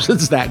sample cups.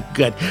 It's that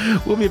good.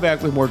 We'll be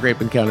back with more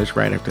Grape Encounters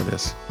right after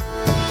this.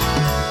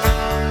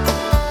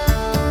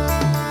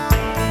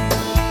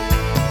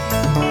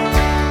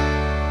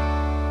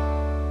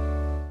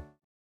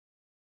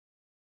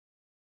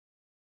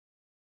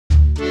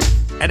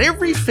 At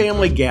every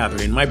family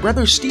gathering, my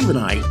brother Steve and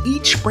I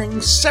each bring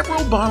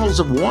several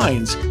bottles of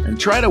wines and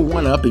try to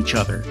one-up each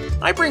other.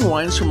 I bring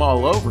wines from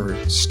all over.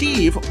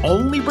 Steve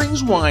only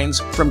brings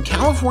wines from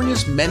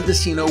California's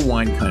Mendocino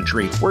wine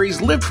country, where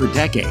he's lived for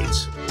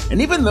decades.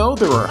 And even though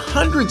there are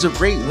hundreds of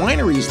great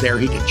wineries there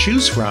he can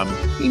choose from,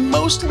 he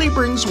mostly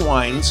brings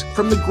wines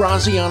from the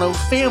Graziano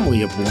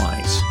family of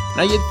wines.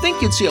 Now, you'd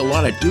think you'd see a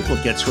lot of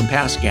duplicates from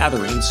past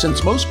gatherings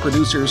since most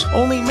producers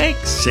only make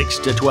 6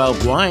 to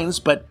 12 wines,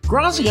 but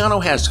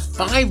Graziano has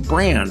 5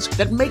 brands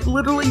that make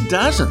literally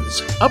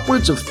dozens,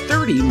 upwards of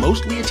 30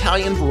 mostly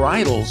Italian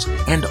varietals,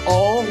 and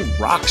all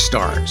rock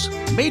stars,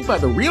 made by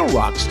the real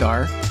rock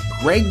star,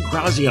 Greg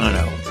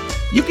Graziano.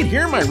 You can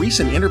hear my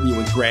recent interview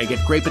with Greg at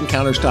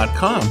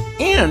grapeencounters.com,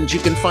 and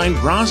you can find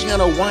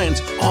Graziano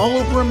wines all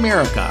over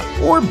America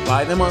or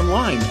buy them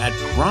online at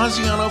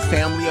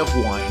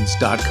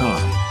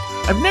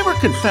GrazianoFamilyOfWines.com. I've never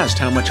confessed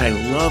how much I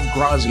love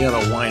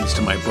Graziano wines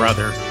to my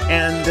brother,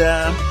 and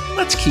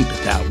let's keep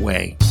it that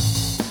way.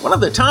 One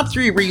of the top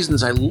 3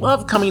 reasons I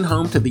love coming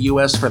home to the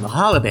U.S. for the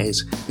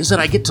holidays is that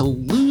I get to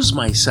lose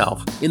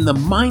myself in the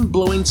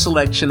mind-blowing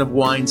selection of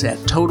wines at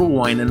Total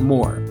Wine &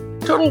 More.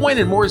 Total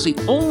Wine & More is the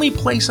only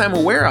place I'm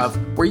aware of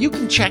where you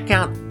can check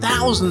out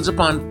thousands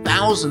upon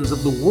thousands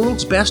of the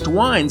world's best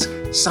wines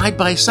side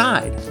by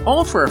side,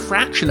 all for a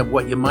fraction of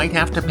what you might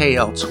have to pay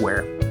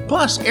elsewhere.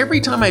 Plus,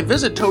 every time I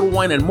visit Total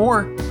Wine &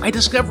 More, I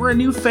discover a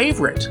new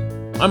favorite.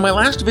 On my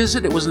last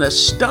visit, it was an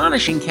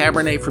astonishing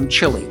Cabernet from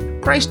Chile,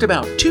 priced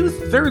about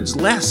 2/3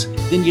 less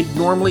than you'd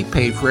normally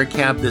pay for a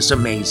cab this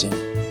amazing.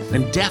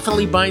 I'm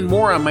definitely buying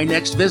more on my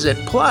next visit,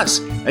 plus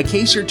a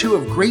case or 2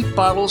 of great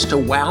bottles to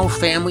wow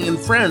family and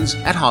friends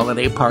at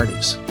holiday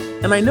parties.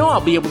 And I know I'll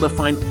be able to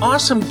find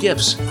awesome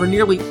gifts for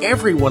nearly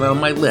everyone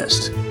on my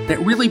list. It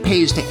really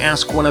pays to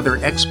ask one of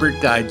their expert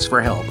guides for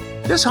help.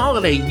 This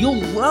holiday, you'll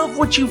love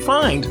what you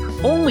find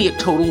only at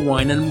Total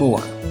Wine &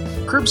 More.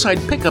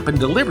 Curbside pickup and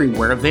delivery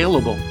where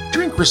available.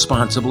 Drink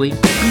responsibly.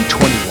 Be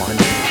 21.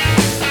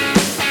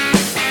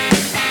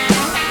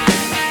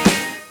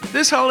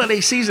 This holiday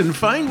season,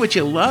 find what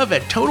you love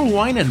at Total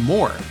Wine &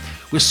 More.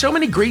 With so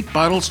many great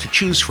bottles to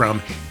choose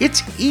from,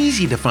 it's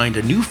easy to find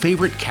a new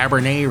favorite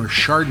Cabernet or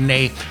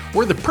Chardonnay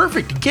or the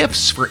perfect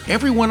gifts for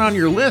everyone on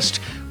your list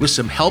with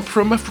some help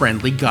from a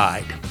friendly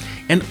guide.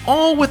 And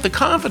all with the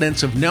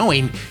confidence of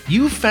knowing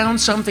you've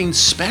found something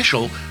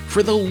special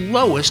for the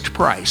lowest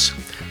price.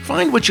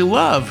 Find what you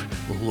love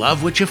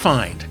what you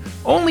find.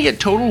 Only at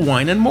Total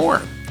Wine &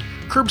 More.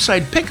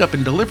 Curbside pickup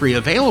and delivery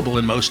available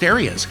in most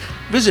areas.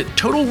 Visit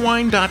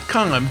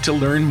TotalWine.com to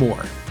learn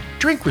more.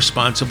 Drink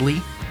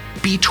responsibly.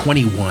 Be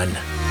 21.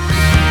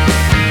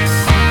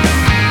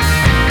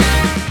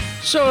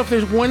 So if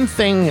there's one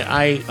thing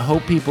I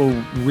hope people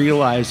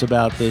realize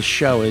about this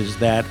show is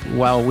that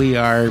while we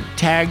are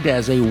tagged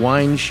as a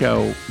wine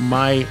show,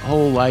 my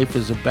whole life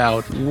is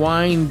about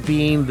wine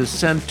being the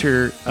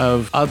center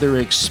of other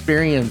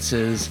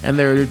experiences. And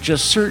there are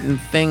just certain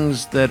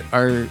things that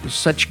are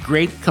such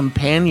great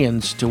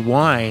companions to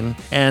wine.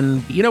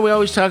 And, you know, we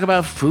always talk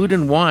about food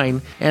and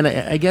wine. And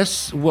I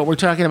guess what we're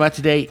talking about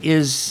today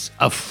is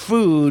a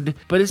food,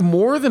 but it's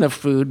more than a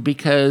food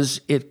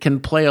because it can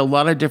play a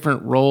lot of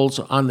different roles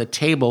on the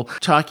table.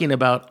 Talking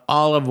about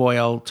olive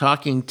oil,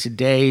 talking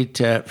today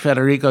to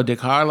Federico De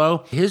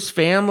Carlo. His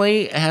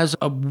family has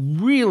a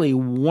really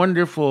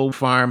wonderful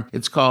farm.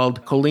 It's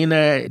called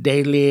Collina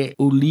degli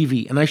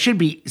Ulivi. And I should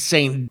be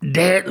saying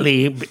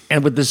degli,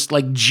 and with this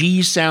like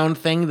G sound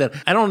thing that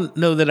I don't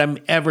know that I'm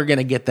ever going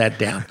to get that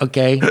down.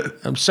 Okay?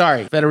 I'm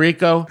sorry,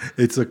 Federico.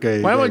 It's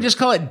okay. Why don't I just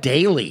call it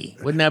daily?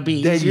 Wouldn't that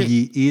be easier?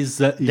 Degli is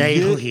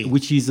Degli.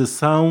 which is a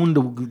sound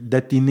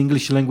that in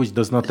English language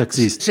does not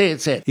exist. Say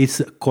it.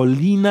 It's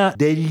Collina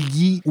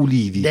degli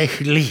Ulivi.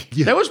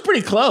 Degli. That was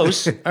pretty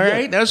close. All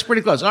right. That was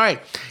pretty close. All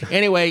right.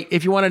 Anyway,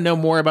 if you want to know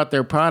more about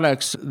their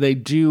products, they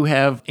do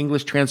have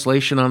English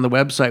translation on the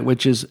website,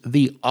 which is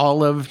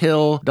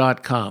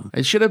theolivehill.com.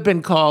 It should have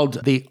been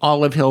called the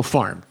Olive Hill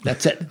Farm.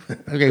 That's it.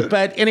 Okay.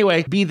 But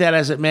anyway, be that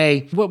as it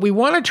may, what we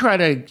want to try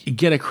to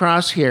get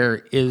across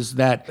here is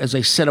that, as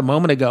I said a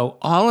moment ago,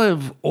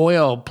 olive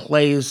oil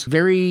plays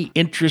very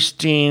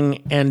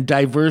interesting and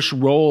diverse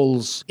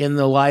roles in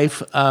the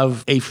life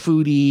of a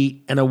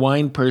foodie and a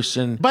wine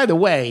person. By the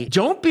way,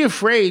 don't be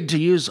afraid to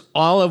use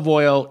olive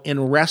oil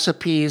in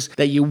recipes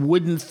that you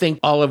wouldn't think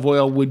olive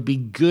oil would be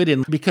good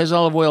in, because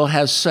olive oil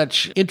has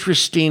such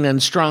interesting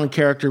and strong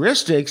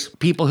characteristics.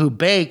 People who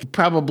bake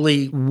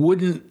probably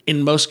wouldn't,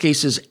 in most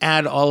cases,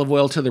 add olive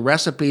oil to the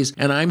recipes,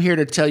 and I'm here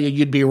to tell you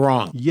you'd be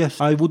wrong.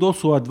 Yes, I would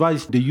also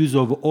advise the use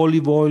of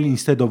olive oil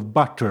instead of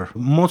butter.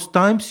 Most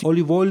times,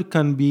 olive oil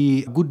can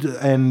be a good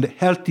and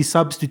healthy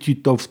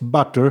substitute of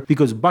butter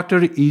because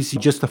butter is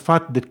just a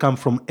fat that comes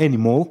from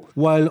animal,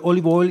 while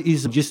olive oil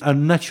is just a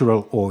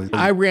natural oil.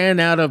 I ran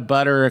out of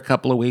butter a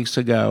couple of weeks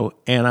ago,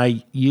 and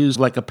I used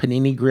like a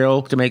panini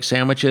grill to make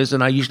sandwiches,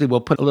 and I usually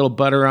will put a little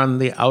butter on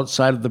the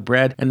outside of the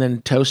bread and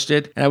then toast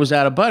it. And I was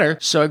out of butter,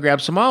 so I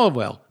grabbed some olive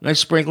oil and I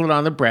sprinkled it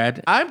on the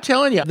bread. I'm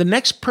telling you, the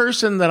next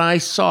person that I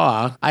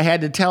saw, I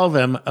had to tell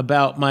them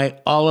about my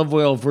olive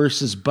oil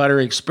versus butter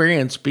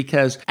experience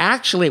because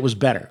actually it was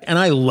better. And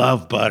I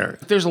love butter.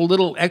 If there's a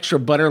little extra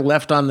butter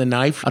left on the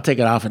knife, I'll take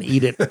it off and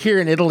eat it. Here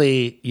in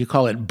Italy, you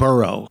call it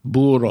burro.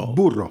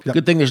 Burro.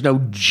 Good thing there's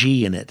no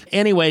G in it.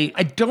 Anyway,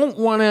 I don't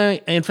want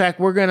to, in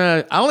fact,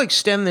 I'll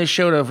extend this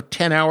show to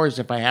 10 hours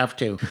if I have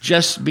to,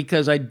 just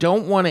because I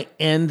don't want to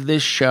end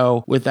this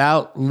show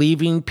without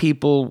leaving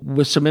people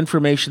with some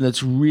information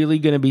that's really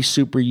going to be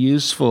super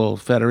useful,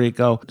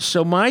 Federico.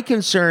 So my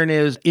concern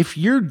is if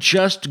you're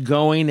just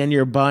going and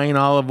you're buying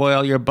olive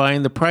oil, you're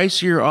buying the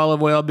pricier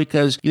olive oil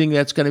because you think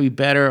that's going to be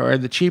better, or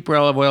the cheaper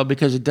olive oil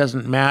because it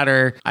doesn't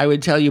matter. I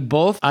would tell you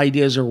both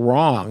ideas are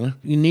wrong.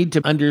 You need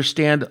to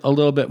understand a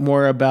little bit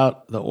more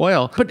about the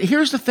oil. But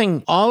here's the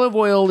thing. Olive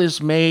oil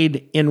is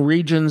made in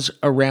regions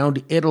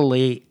around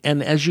Italy.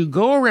 And as you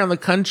go around the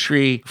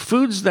country,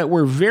 foods that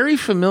we're very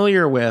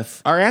familiar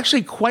with are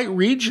actually quite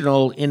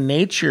regional in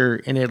nature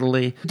in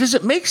Italy. Does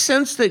it make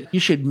sense that you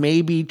should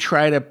maybe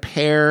try to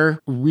pair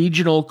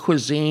regional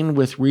cuisine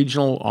with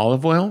regional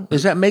olive oil?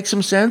 Does that make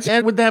some sense?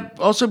 And would that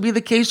also be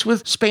the case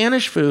with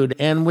Spanish food?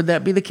 And would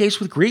that be the case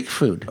with Greek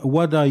food?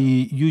 What I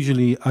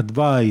usually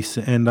advise,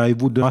 and I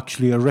would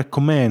actually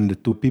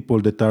recommend to people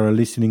that are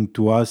listening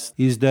to us,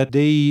 is that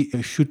they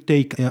should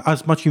take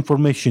as much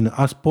information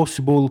as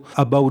possible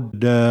about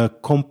the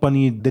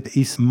company that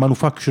is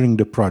manufacturing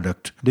the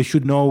product. They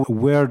should know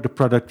where the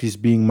product is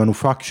being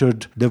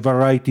manufactured, the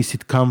varieties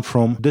it comes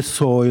from, the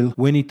soil,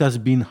 when it has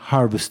been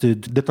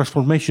harvested, the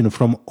transformation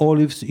from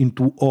olives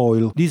into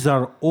oil. These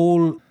are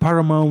all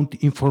paramount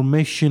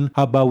information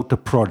about the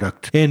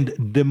product. And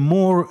the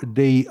more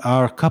they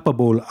are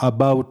capable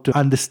about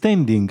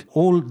understanding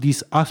all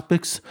these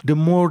aspects, the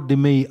more they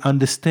may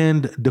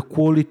understand the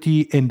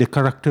quality and the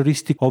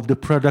characteristic of the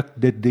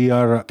product that they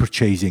are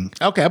purchasing.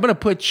 Okay, I'm going to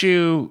put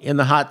you in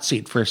the hot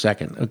seat for a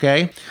second,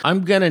 okay?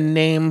 I'm going to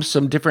name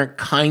some different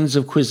kinds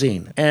of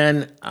cuisine,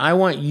 and I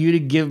want you to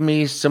give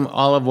me some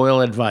olive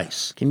oil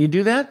advice. Can you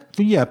do that?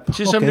 Yep.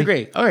 To some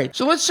degree. All right.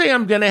 So let's say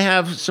I'm going to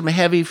have some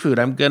heavy food.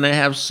 I'm going to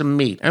have some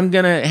meat. I'm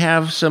going to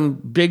have some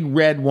big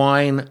red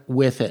wine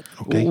with it.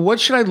 Okay. What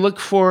should I look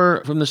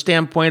for from the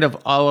standpoint of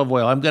olive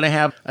oil? I'm going to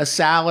have a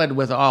salad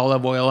with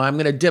olive oil. I'm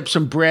going to dip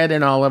some bread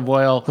in olive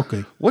oil.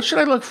 Okay. What should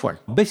I look for?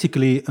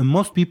 Basically,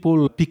 most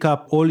people pick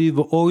up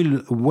olive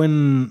oil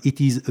when it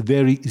is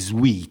very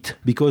sweet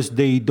because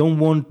they don't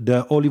want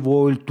the olive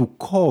oil to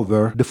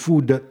cover the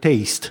food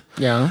taste.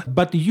 Yeah.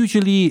 But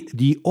usually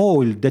the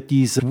oil that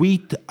is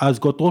sweet has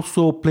got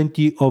also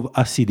plenty of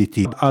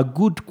acidity. A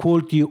good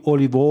quality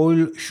olive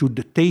oil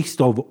should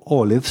taste of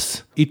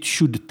olives. It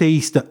should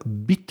taste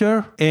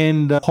bitter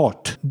and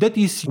hot. That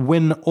is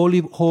when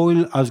olive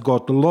oil has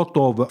got a lot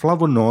of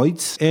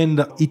flavonoids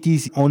and it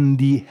is on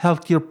the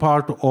healthier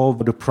part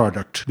of the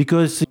product.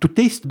 Because to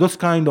taste those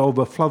kind of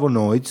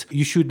flavonoids,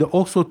 you should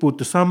also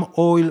put some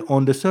oil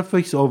on the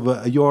surface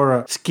of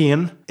your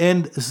skin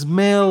and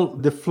smell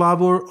the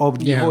flavor of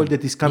the oil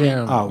that is coming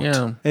out.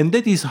 Yeah. And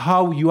that is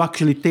how you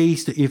actually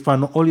taste if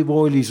an olive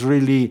oil is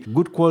really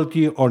good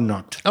quality or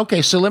not.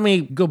 Okay, so let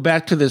me go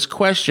back to this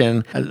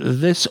question.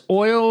 This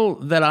oil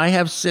that I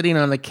have sitting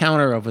on the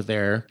counter over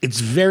there, it's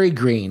very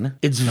green.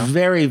 It's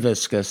very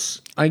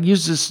viscous. I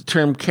use this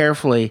term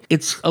carefully.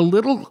 It's a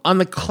little on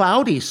the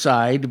cloudy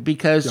side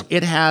because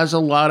it has a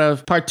lot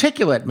of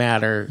particulate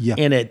matter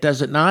in it,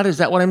 does it not? Is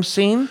that what I'm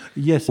seeing?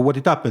 Yes, what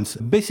it happens.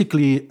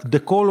 Basically, the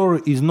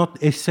color is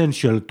not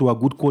essential to a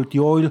good quality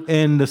oil,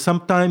 and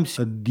sometimes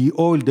the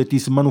oil that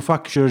is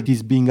manufactured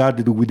is being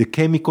added with the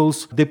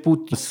chemicals. They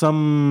put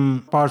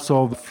some parts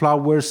of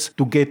flowers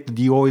to get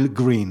the oil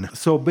green.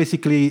 So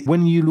basically,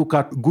 when you look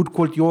at good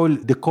quality oil,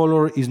 the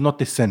color is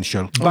not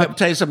essential. But I'll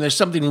tell you something, there's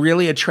something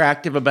really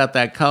attractive about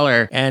that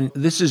color, and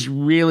this is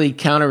really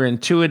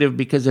counterintuitive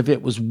because if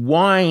it was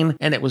wine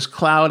and it was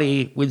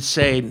cloudy, we'd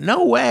say,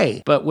 no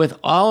way. But with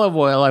olive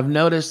oil, I've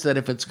noticed that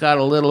if it's got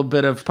a little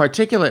bit of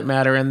particulate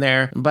matter in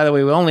there, and by the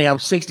way, we only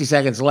have 60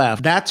 seconds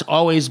left, that's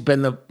always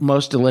been the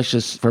most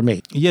delicious for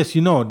me. Yes,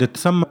 you know that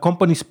some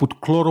companies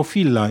put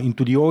chlorophyll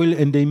into the oil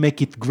and they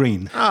make it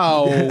green.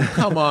 Oh,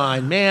 come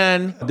on,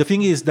 man. The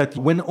thing is that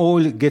when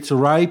oil gets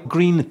ripe,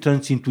 green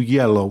turns into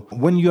yellow.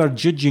 When you are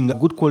judging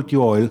good quality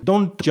oil,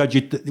 don't judge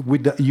it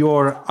with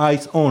your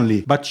eyes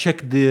only, but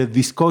check the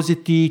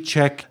viscosity,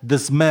 check the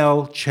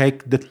smell,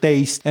 check the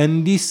taste,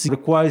 and this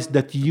requires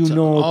that you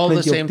know all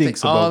plenty the same of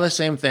things all about. the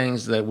same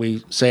things that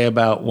we say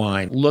about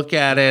wine. Look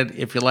at it.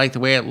 If you like the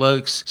way it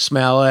looks,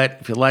 smell it.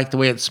 If you like the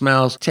way it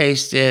smells,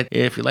 taste it.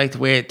 If you like the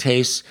way it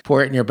tastes,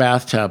 pour it in your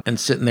bathtub and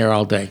sit in there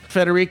all day.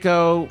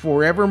 Federico,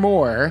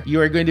 forevermore, you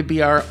are going to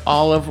be our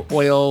olive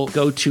oil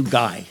go-to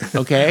guy,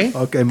 okay?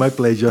 Okay, my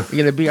pleasure.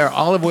 You're going to be our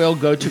olive oil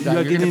go-to guy.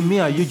 You're giving me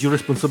a huge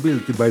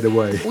responsibility, by the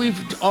way.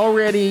 We've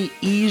already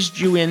eased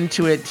you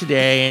into it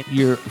today.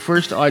 Your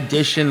first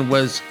audition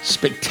was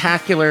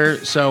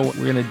spectacular, so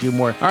we're going to do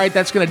more. All right,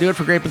 that's going to do it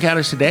for Grape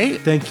Encounters today.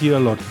 Thank you a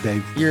lot,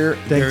 Dave. You're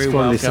very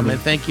welcome, listening.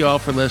 and thank you all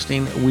for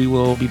listening. We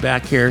will be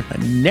back here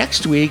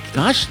next week.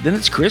 Gosh, then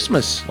it's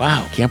Christmas.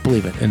 Wow, can't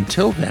believe it.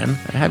 Until then,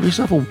 have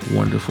yourself a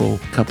wonderful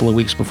couple of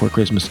weeks before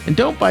Christmas, and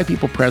don't buy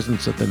people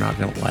presents that they're not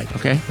going to like,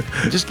 okay?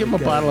 Just give them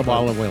a bottle of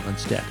olive oil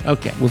instead.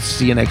 Okay, we'll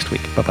see you next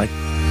week.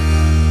 Bye-bye.